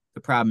problem.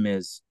 The problem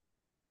is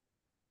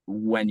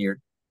when you're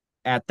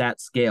at that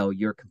scale,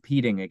 you're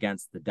competing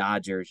against the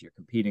Dodgers, you're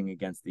competing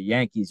against the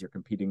Yankees, you're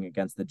competing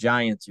against the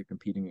Giants, you're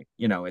competing,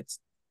 you're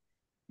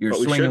But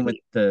we swinging should with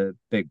be. the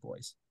big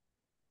boys.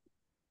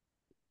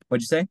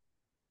 What'd you say?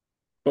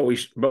 But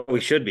we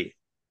should be,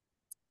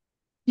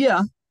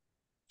 Yeah,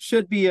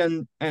 should be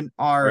an or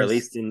R at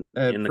least a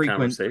in the frequent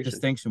conversation.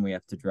 distinction we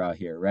have to draw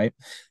here, right?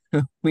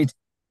 we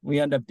we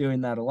end up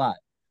doing that a lot.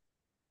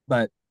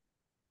 But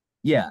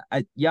yeah,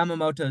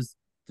 Yamamoto's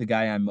the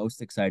guy I'm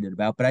most excited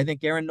about, but I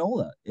think Aaron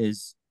Nola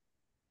is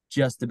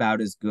just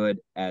about as good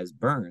as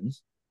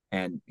Burns,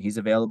 and he's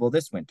available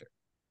this winter.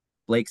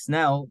 Blake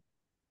Snell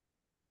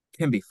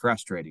can be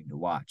frustrating to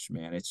watch,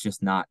 man. It's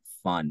just not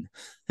fun.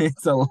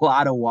 It's a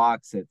lot of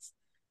walks. It's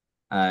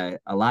a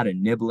lot of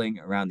nibbling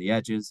around the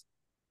edges,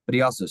 but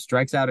he also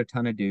strikes out a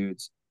ton of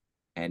dudes,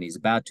 and he's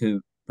about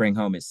to bring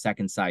home his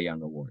second Cy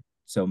Young award.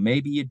 So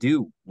maybe you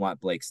do want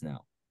Blake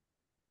Snell,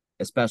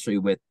 especially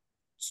with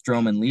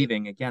Stroman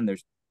leaving. Again,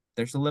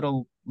 there's a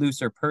little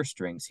looser purse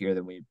strings here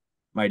than we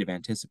might have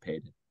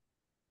anticipated.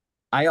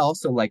 I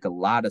also like a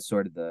lot of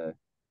sort of the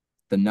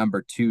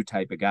number two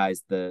type of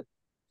guys, the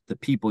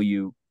people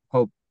you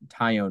hope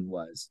Tyone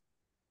was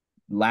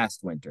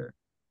last winter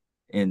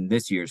in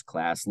this year's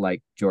class,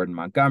 like Jordan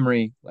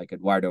Montgomery, like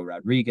Eduardo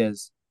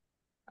Rodriguez.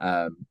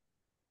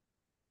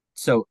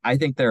 So I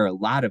think there are a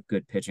lot of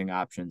good pitching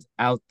options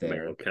out there.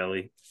 Merrill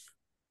Kelly.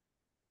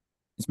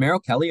 Is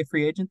Merrill Kelly a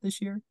free agent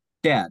this year?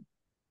 Dad,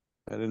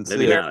 I didn't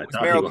Maybe see it. not. I was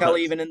thought he Merrill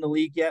Kelly was. even in the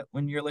league yet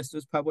when your list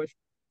was published?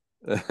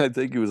 I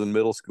think he was in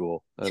middle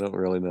school. I don't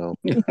really know.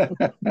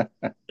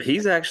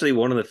 He's actually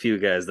one of the few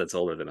guys that's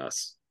older than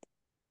us.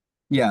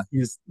 Yeah,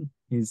 he's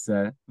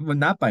well,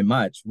 not by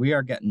much. We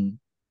are getting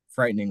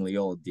frighteningly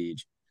old,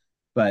 Deej.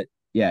 But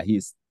yeah,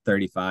 he's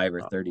 35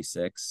 or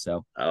 36.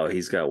 Oh,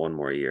 he's got one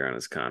more year on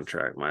his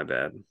contract. My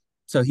bad.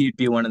 So he'd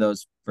be one of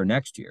those for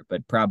next year,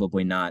 but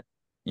probably not,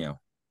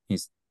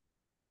 he's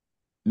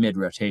mid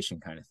rotation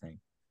kind of thing.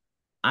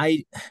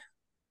 I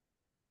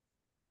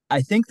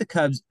I think the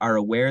Cubs are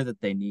aware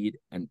that they need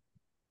an,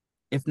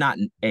 if not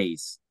an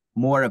ace,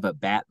 more of a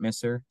bat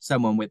misser,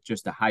 someone with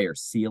just a higher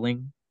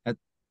ceiling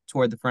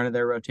toward the front of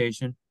their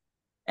rotation,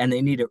 and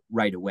they need it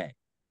right away.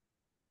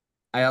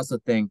 I also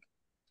think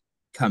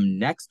come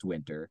next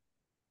winter,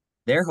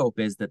 their hope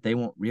is that they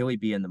won't really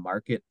be in the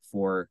market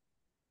for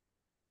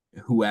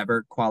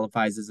whoever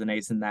qualifies as an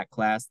ace in that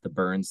class, the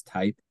Burns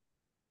type,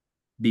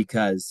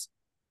 because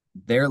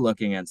they're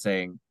looking and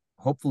saying,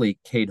 hopefully,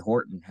 Cade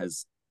Horton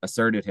has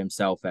asserted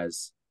himself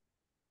as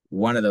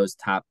one of those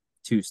top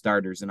two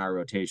starters in our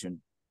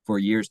rotation for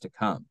years to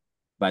come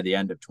by the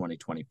end of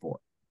 2024.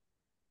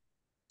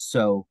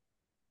 So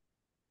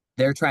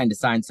they're trying to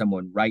sign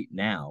someone right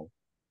now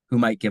who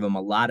might give them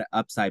a lot of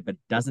upside, but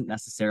doesn't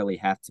necessarily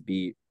have to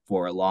be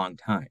for a long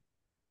time.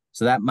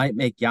 So that might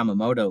make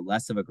Yamamoto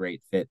less of a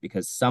great fit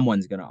because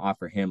someone's going to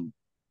offer him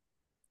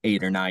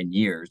 8 or 9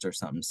 years or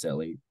something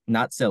silly.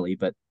 Not silly,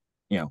 but,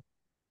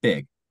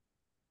 big.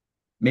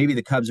 Maybe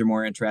the Cubs are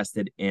more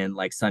interested in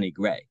like Sonny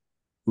Gray,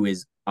 who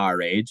is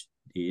our age,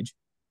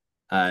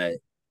 a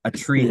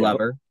tree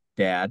lover,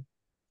 dad,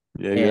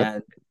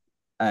 and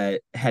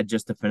had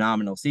just a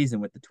phenomenal season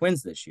with the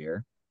Twins this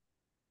year.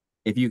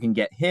 If you can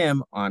get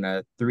him on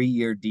a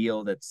 3-year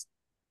deal that's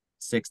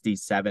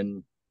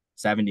 67,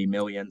 70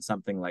 million,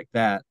 something like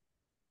that,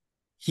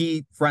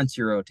 he fronts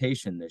your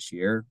rotation this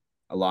year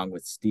along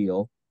with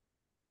Steele,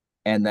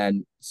 and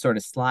then sort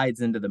of slides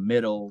into the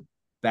middle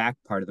back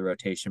part of the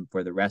rotation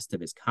for the rest of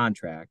his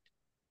contract.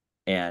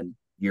 And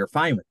you're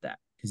fine with that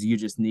because you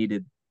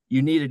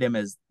needed him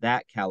as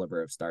that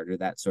caliber of starter,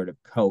 that sort of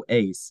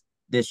co-ace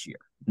this year,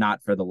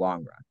 not for the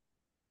long run.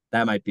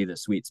 That might be the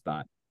sweet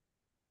spot.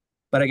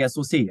 But I guess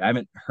we'll see. I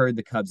haven't heard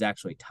the Cubs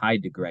actually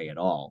tied to Gray at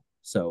all.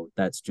 So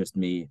that's just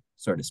me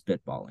sort of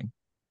spitballing.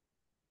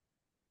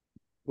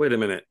 Wait a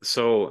minute.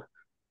 So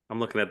I'm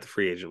looking at the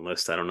free agent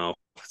list. I don't know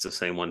if it's the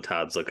same one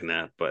Todd's looking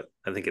at, but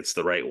I think it's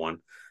the right one.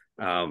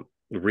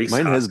 Reese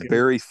Mine has Hoskins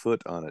Barry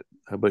Foot on it.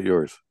 How about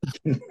yours?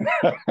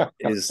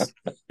 is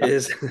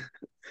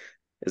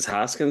is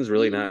Hoskins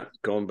really not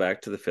going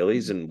back to the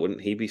Phillies, and wouldn't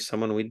he be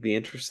someone we'd be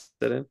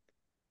interested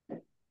in?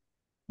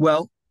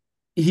 Well,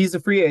 he's a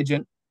free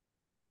agent.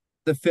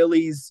 The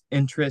Phillies'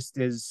 interest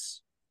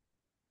is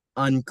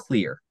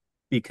unclear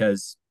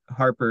because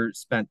Harper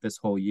spent this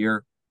whole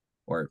year,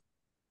 or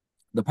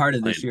the part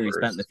of this year he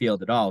spent in the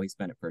field at all, he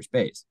spent at first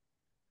base.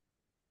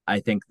 I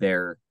think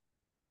they're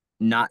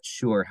not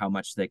sure how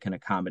much they can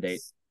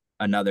accommodate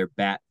another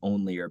bat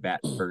only or bat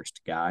first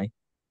guy.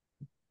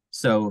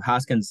 So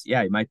Hoskins,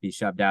 yeah, he might be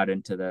shoved out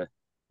into the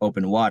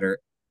open water.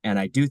 And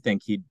I do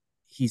think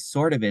he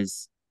sort of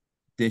is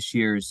this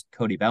year's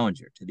Cody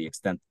Bellinger to the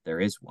extent that there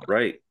is one.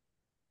 Right.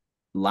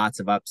 Lots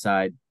of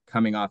upside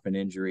coming off an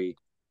injury.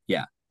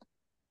 Yeah.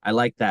 I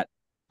like that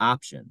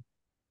option.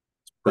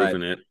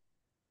 Proving it.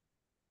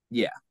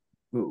 Yeah.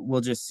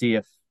 We'll just see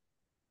if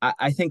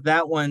I think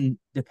that one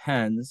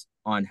depends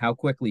on how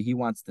quickly he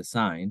wants to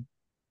sign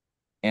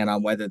and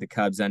on whether the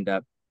Cubs end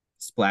up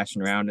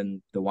splashing around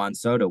in the Juan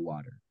Soto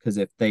water. Because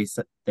if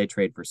they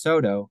trade for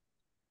Soto,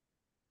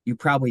 you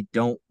probably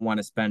don't want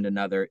to spend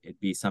it'd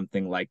be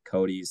something like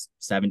Cody's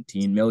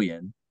 17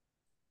 million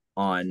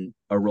on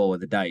a roll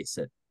of the dice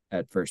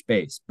at first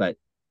base. But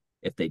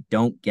if they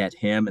don't get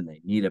him and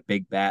they need a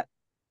big bat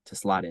to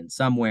slot in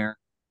somewhere,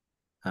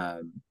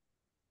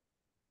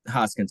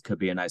 Hoskins could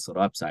be a nice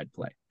little upside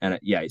play. And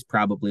yeah, he's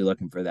probably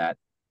looking for that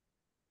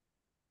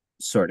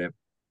sort of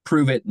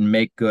prove it and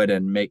make good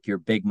and make your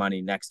big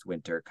money next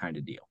winter kind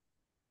of deal.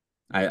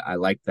 I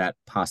like that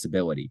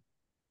possibility.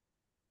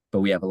 But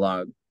we have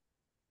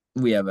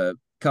a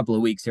couple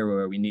of weeks here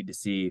where we need to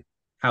see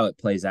how it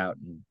plays out.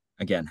 And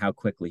again, how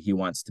quickly he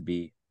wants to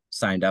be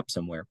signed up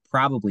somewhere.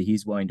 Probably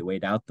he's willing to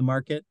wait out the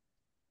market,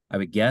 I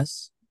would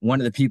guess.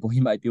 One of the people he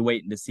might be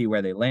waiting to see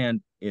where they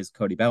land is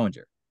Cody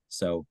Bellinger.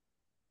 So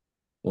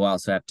we'll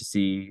also have to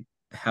see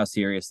how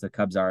serious the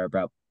Cubs are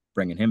about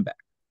bringing him back.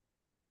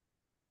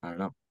 I don't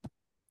know.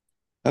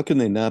 How can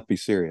they not be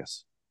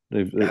serious?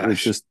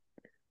 It's just,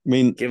 I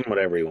mean, give him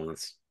whatever he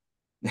wants.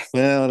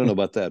 Well, I don't know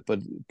about that, but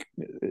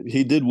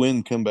he did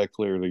win comeback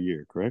player of the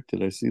year, correct?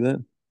 Did I see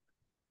that?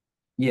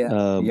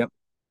 Yeah. Yep.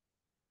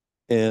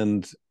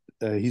 And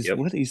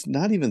he's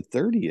not even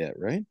 30 yet,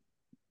 right?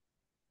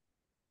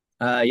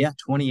 Yeah,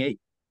 28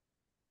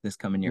 this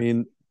coming year. I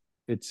mean,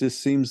 it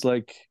just seems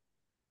like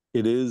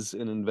it is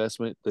an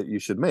investment that you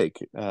should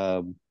make.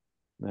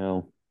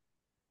 Now,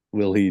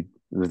 will he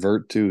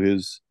revert to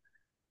his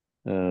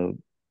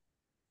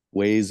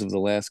ways of the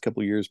last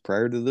couple of years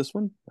prior to this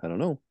one? I don't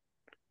know.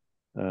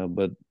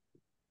 But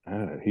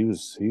he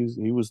was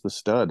the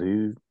stud.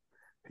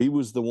 He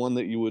was the one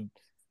that you would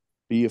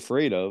be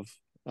afraid of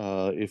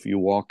if you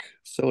walk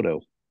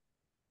Soto.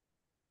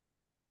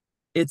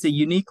 It's a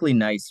uniquely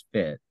nice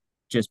fit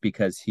just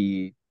because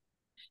he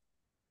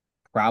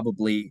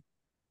probably,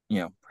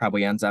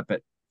 probably ends up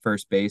at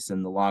first base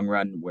in the long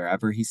run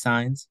wherever he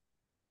signs.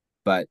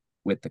 But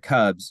with the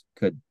Cubs,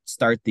 could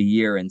start the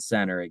year in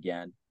center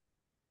again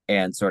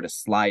and sort of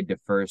slide to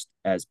first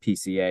as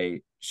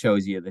PCA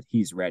shows you that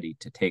he's ready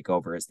to take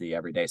over as the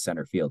everyday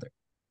center fielder.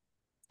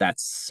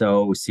 That's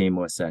so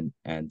seamless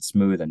and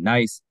smooth and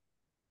nice.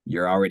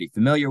 You're already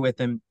familiar with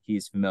him.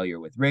 He's familiar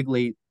with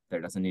Wrigley.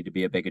 There doesn't need to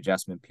be a big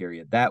adjustment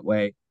period that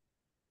way.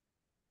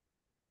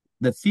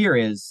 The fear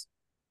is,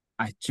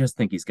 I just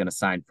think he's going to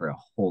sign for a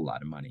whole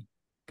lot of money.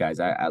 Guys,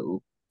 I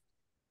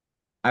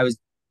was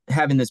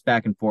having this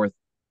back and forth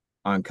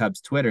on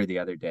Cubs Twitter the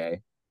other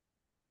day.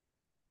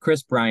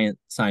 Chris Bryant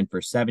signed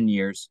for 7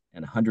 years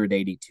and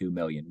 $182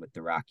 million with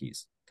the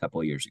Rockies a couple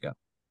of years ago.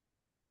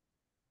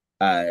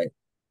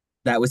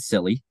 That was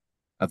silly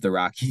of the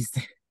Rockies.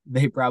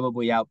 They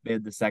probably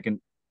outbid the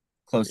second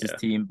closest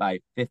team by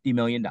 $50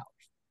 million.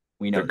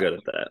 We know they're good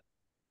at that.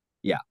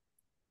 Yeah.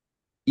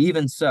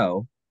 Even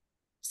so,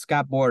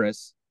 Scott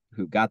Boras,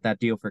 who got that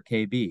deal for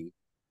KB,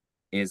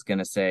 is going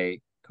to say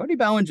Cody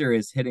Bellinger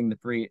is hitting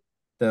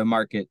the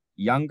market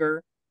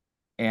younger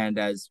and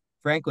as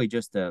frankly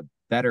just a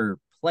better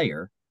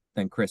player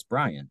than Chris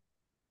Bryant.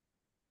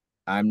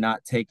 I'm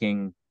not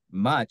taking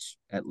much,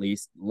 at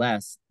least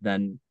less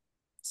than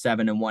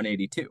 7 and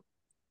 182.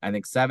 I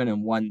think 7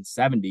 and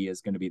 170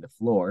 is going to be the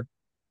floor.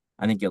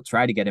 I think you'll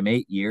try to get him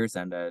 8 years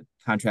and a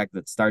contract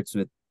that starts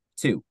with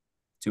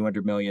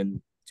 200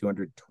 million,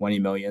 220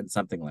 million,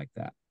 something like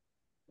that.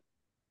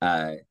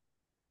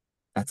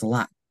 That's a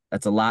lot.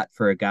 That's a lot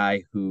for a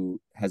guy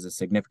who has a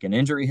significant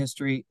injury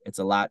history. It's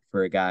a lot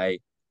for a guy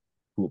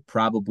who will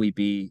probably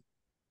be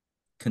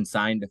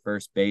consigned to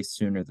first base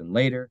sooner than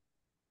later.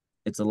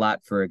 It's a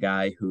lot for a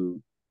guy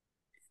who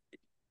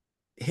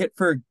hit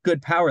for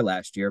good power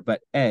last year,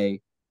 but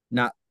A,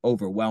 not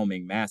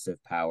overwhelming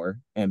massive power,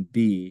 and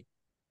B,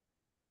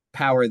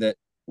 power that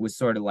was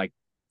sort of like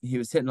he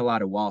was hitting a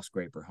lot of wall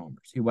scraper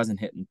homers. He wasn't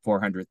hitting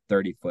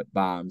 430-foot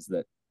bombs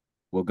that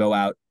will go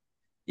out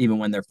even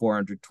when they're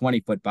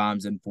 420-foot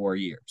bombs in 4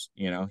 years.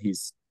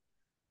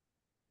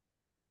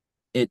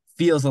 It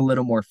feels a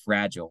little more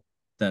fragile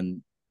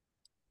than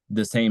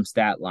the same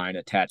stat line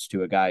attached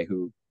to a guy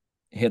who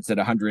hits at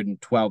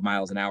 112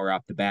 miles an hour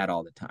off the bat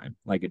all the time,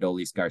 like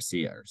Adolis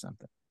Garcia or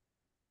something.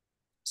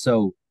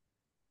 So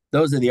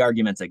those are the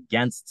arguments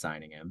against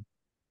signing him.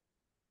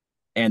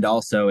 And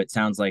also, it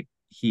sounds like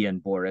he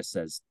and Boras,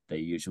 as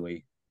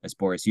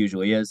Boras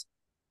usually is,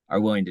 are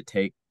willing to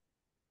take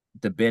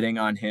the bidding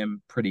on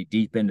him pretty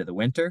deep into the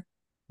winter,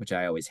 which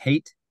I always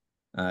hate.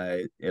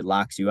 It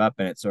locks you up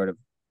and it sort of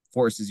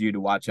forces you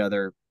to watch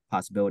other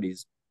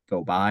possibilities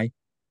go by.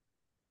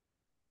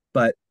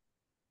 But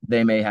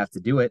they may have to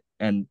do it.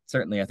 And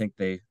certainly I think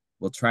they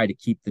will try to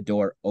keep the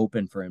door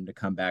open for him to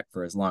come back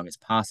for as long as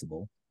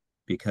possible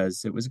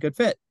because it was a good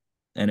fit.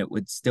 And it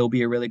would still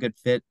be a really good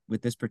fit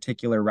with this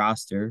particular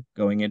roster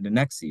going into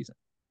next season.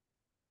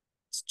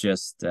 It's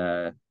just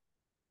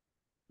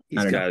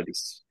he's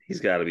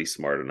got to be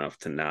smart enough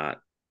to not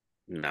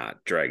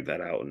drag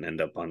that out and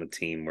end up on a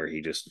team where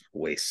he just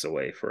wastes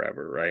away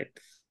forever, right?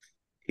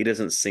 He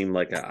doesn't seem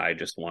like I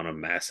just want a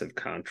massive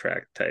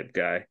contract type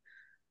guy. I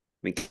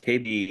mean,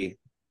 KB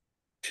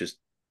just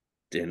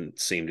didn't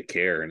seem to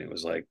care, and it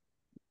was like,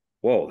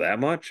 whoa, that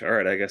much? All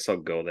right, I guess I'll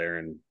go there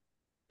and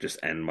just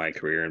end my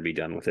career and be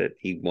done with it.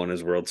 He won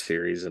his World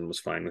Series and was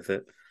fine with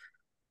it.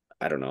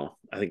 I don't know.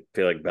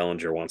 Feel like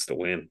Bellinger wants to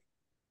win.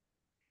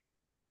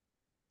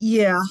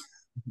 Yeah.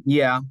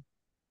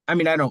 I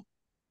mean,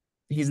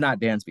 he's not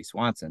Dansby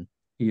Swanson.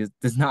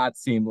 Does not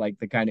seem like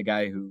the kind of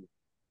guy who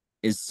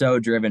is so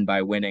driven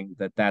by winning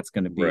that's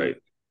going to be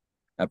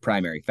a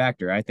primary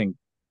factor. I think,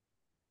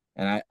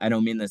 and I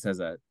don't mean this as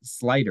a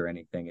slight or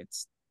anything.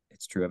 It's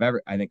true of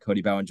I think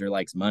Cody Bellinger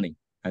likes money.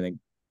 I think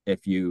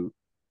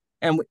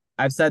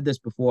I've said this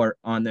before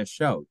on this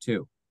show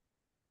too.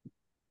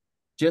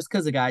 Just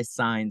because a guy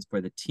signs for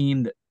the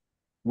team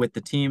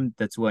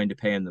that's willing to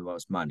pay him the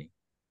most money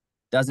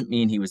doesn't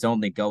mean he was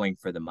only going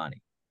for the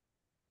money.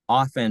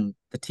 Often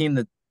the team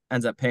that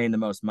ends up paying the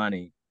most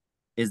money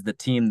is the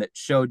team that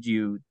showed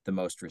you the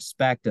most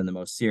respect and the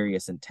most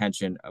serious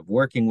intention of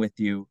working with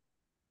you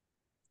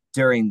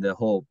during the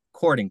whole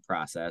courting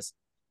process.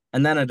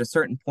 And then at a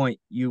certain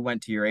point, you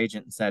went to your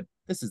agent and said,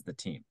 this is the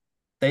team.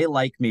 They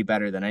like me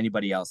better than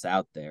anybody else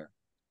out there.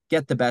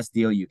 Get the best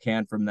deal you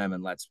can from them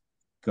and let's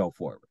go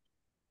forward.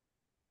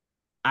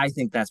 I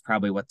think that's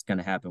probably what's going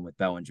to happen with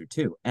Bellinger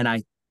too. And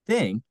I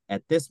think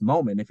at this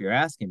moment, if you're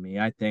asking me,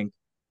 I think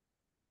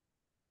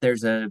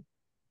there's a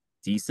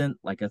decent,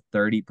 like a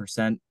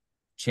 30%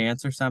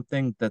 chance or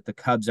something that the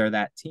Cubs are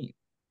that team.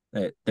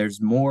 That there's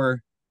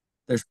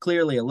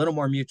clearly a little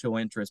more mutual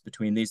interest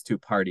between these two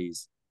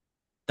parties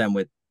than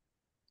with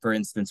for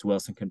instance,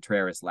 Wilson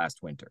Contreras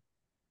last winter.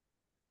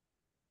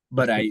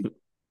 But I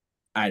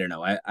don't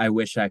know. I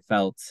wish I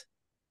felt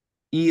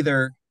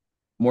either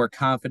more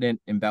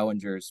confident in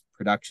Bellinger's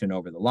production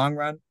over the long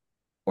run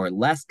or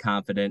less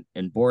confident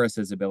in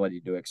Boris's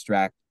ability to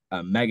extract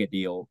a mega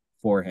deal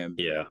for him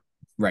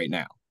right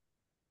now.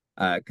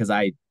 Because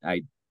I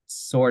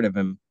sort of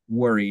am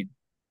worried,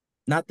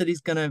 not that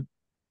he's going to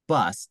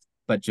bust,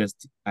 but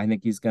just I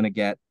think he's going to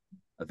get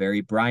a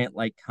very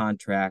Bryant-like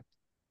contract,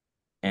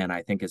 and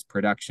I think his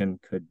production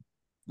could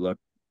look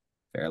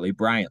fairly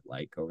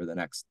Bryant-like over the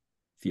next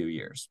few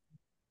years.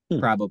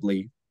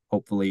 Probably,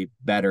 hopefully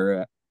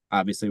better.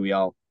 Obviously, we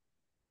all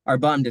are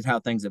bummed at how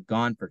things have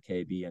gone for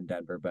KB in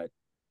Denver, but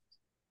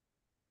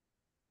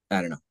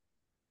I don't know.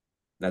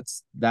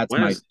 That's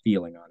my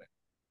feeling on it.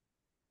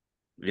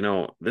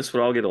 This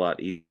would all get a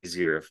lot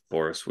easier if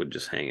Boris would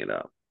just hang it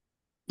up.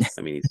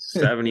 I mean, he's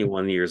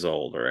 71 years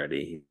old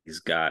already. He's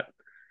got,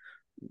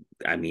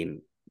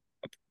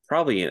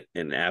 probably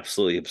an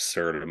absolutely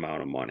absurd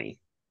amount of money.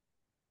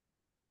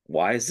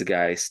 Why is the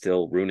guy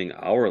still ruining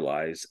our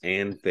lives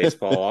and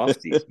baseball off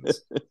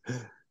seasons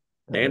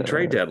and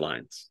trade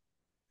deadlines?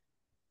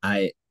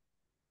 I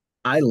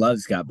love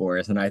Scott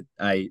Boras, and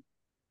I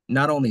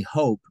not only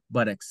hope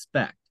but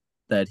expect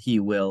that he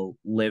will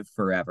live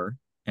forever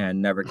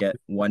and never get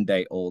one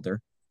day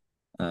older.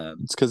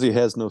 It's because he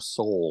has no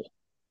soul.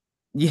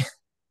 Yeah,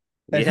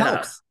 it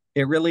helps.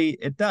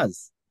 It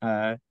does.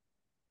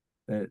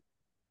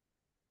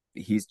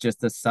 He's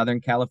just a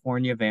Southern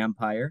California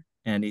vampire,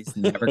 and he's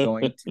never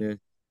going to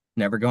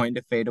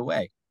fade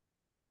away.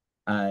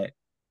 I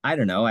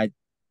don't know.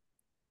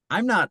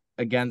 I'm not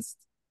against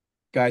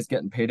guys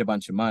getting paid a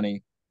bunch of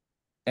money,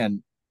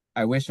 and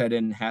I wish I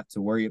didn't have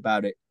to worry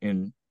about it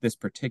in this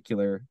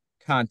particular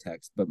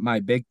context. But my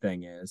big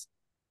thing is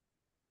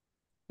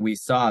we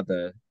saw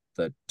the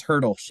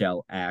turtle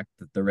shell act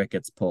that the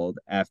Ricketts pulled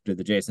after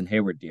the Jason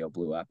Hayward deal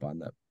blew up on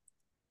them.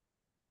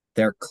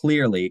 They're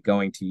clearly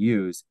going to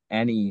use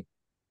any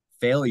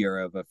failure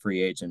of a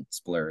free agent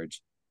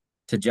splurge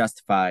to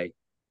justify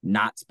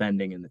not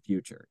spending in the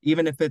future,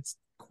 even if it's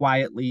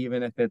quietly,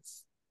 even if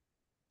it's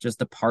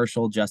just a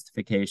partial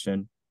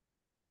justification.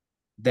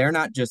 They're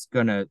not just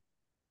gonna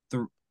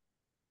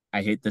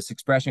I hate this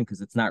expression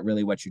because it's not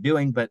really what you're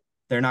doing, but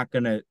they're not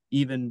gonna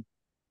even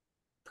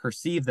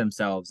perceive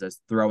themselves as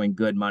throwing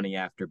good money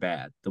after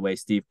bad, the way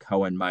Steve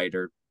Cohen might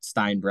or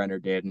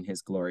Steinbrenner did in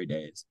his glory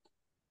days.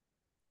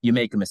 You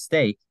make a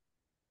mistake,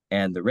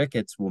 and the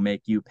Ricketts will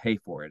make you pay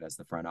for it as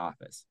the front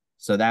office.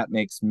 So that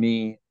makes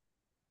me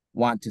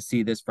want to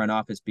see this front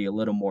office be a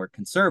little more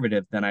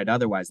conservative than I'd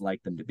otherwise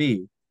like them to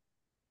be.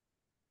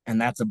 And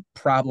that's a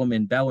problem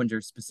in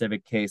Bellinger's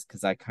specific case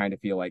because I kind of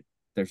feel like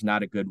there's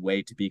not a good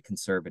way to be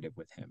conservative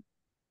with him.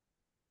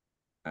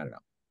 I don't know.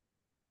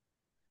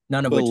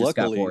 None of which is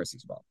Scott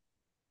Boris's fault.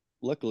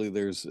 Luckily,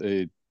 there's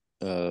a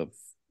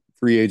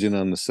free agent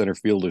on the center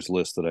fielders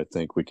list that I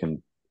think we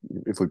can,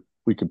 if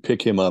we could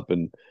pick him up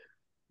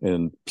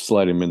and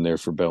slide him in there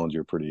for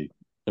Bellinger.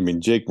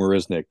 Jake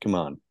Marisnick, come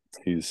on,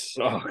 he's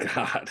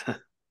God,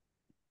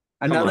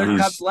 another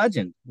Cubs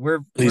legend.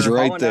 He's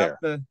right there.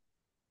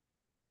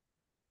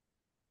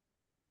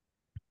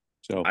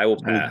 So I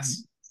will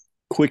pass.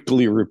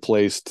 Quickly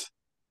replaced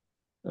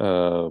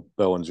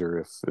Bellinger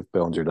if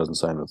Bellinger doesn't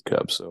sign with the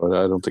Cubs. So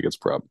I don't think it's a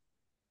problem.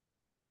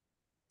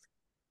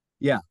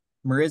 Yeah,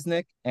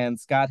 Marisnick and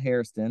Scott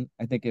Hairston.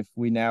 I think if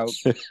we now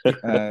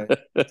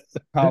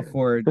call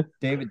for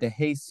David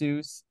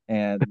DeJesus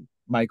and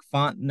Mike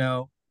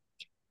Fontenot,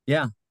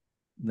 yeah,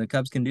 the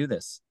Cubs can do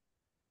this.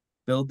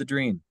 Build the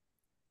dream.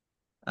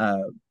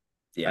 I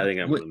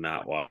think I'm going to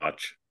not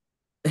watch.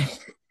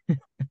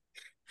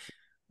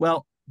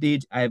 Well,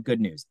 Deej, I have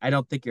good news. I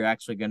don't think you're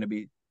actually going to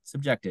be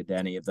subjected to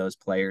any of those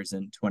players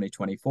in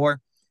 2024.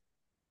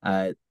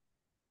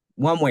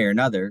 One way or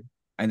another,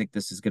 I think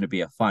this is going to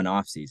be a fun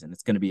offseason.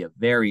 It's going to be a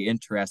very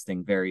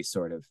interesting, very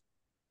sort of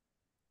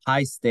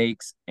high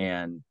stakes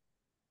and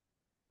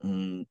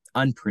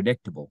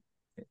unpredictable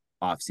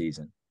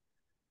offseason.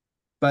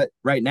 But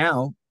right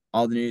now,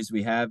 all the news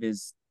we have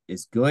is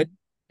good,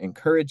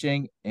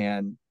 encouraging,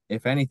 and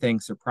if anything,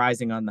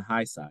 surprising on the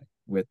high side,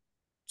 with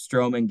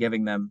Stroman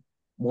giving them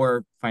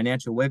more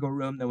financial wiggle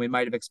room than we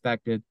might have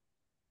expected.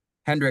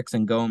 Hendricks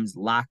and Gomes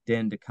locked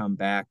in to come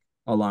back,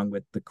 along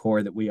with the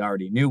core that we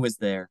already knew was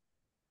there.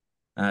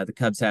 The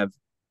Cubs have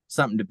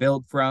something to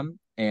build from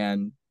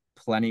and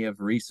plenty of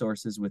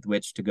resources with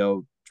which to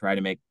go try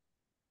to make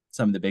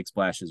some of the big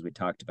splashes we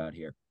talked about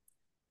here.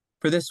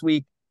 For this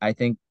week, I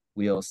think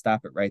we'll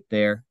stop it right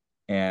there,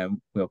 and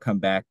we'll come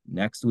back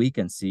next week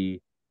and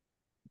see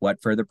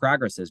what further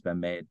progress has been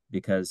made,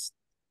 because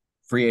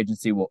free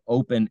agency will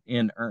open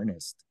in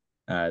earnest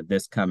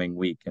this coming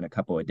week in a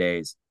couple of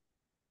days.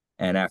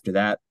 And after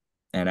that,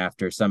 and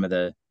after some of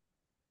the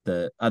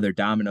other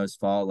dominoes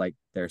fall, like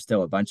there's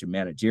still a bunch of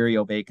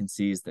managerial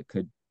vacancies that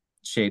could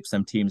shape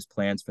some teams'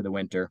 plans for the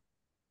winter.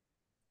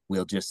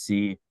 We'll just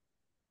see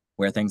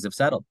where things have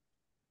settled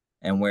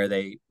and where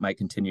they might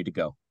continue to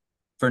go.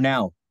 For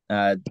now,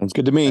 sounds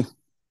good to me.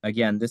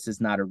 Again, this is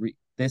not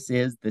This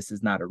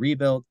is not a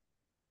rebuild.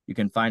 You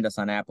can find us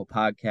on Apple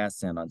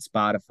Podcasts and on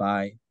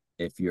Spotify.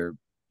 If you're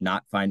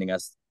not finding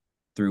us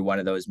through one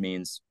of those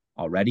means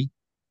already,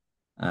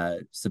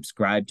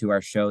 subscribe to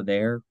our show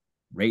there,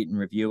 rate and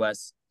review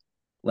us.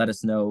 Let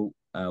us know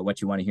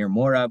what you want to hear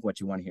more of,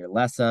 what you want to hear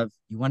less of.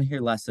 You want to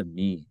hear less of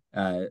me.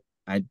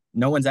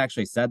 No one's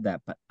actually said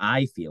that, but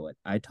I feel it.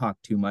 I talk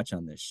too much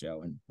on this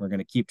show, and we're going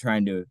to keep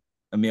trying to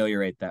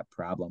ameliorate that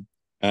problem.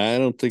 I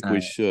don't think we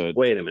should.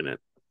 Wait a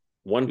minute.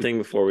 One thing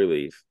before we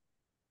leave.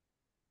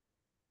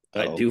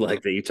 I do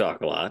like that you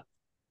talk a lot.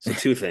 So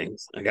 2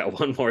 things. I got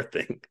one more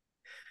thing.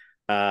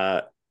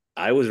 I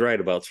was right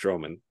about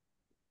Stroman.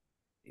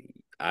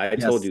 I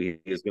told you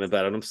he was going to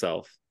bet on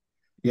himself.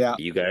 Yeah.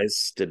 You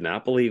guys did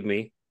not believe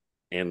me,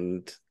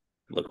 and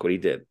look what he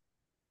did.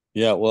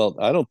 Yeah, well,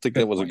 I don't think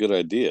that was a good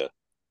idea.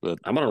 But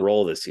I'm going to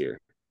roll this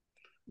year.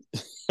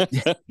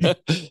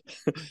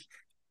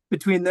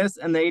 Between this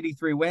and the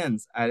 83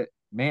 wins,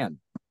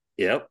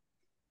 Yep.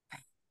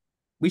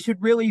 We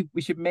should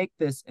make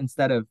this,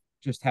 instead of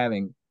just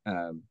having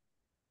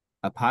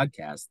a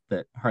podcast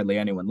that hardly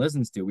anyone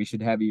listens to, we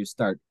should have you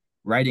start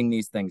writing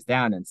these things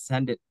down and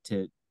send it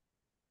to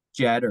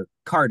Jed or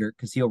Carter,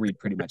 because he'll read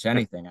pretty much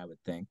anything, I would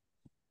think,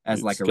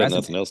 as like a resume.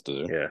 Nothing else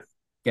to do. Yeah.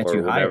 Get or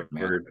you whatever.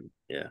 hired, man.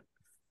 Yeah.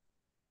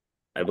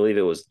 I believe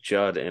it was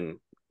Judd and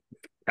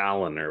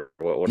Colin or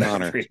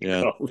whatever. Connor,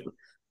 yeah.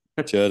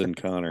 Judd and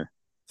Connor.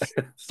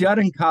 Judd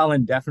and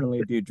Colin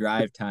definitely do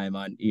drive time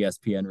on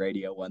ESPN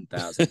Radio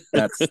 1000.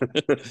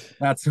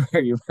 That's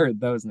where you've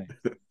heard those names.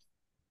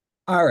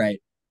 All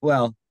right.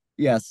 Well,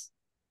 yes.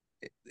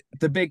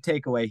 The big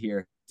takeaway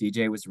here,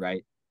 DJ was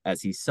right,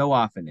 as he so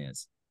often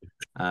is.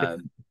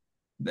 And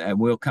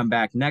we'll come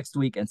back next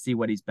week and see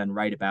what he's been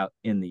right about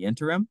in the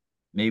interim.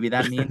 Maybe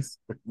that means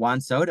Juan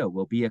Soto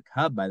will be a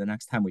Cub by the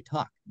next time we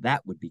talk.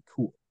 That would be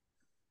cool.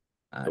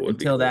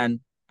 Until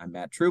then, I'm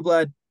Matt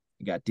Trueblood.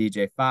 You got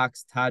DJ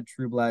Fox, Todd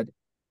Trueblood.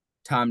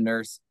 Tom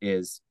Nurse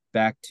is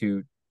back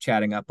to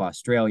chatting up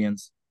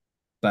Australians,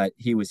 but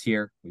he was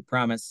here, we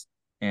promise.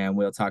 And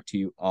we'll talk to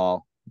you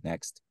all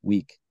next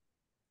week.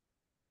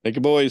 Thank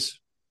you, boys.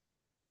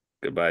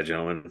 Goodbye,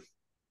 gentlemen.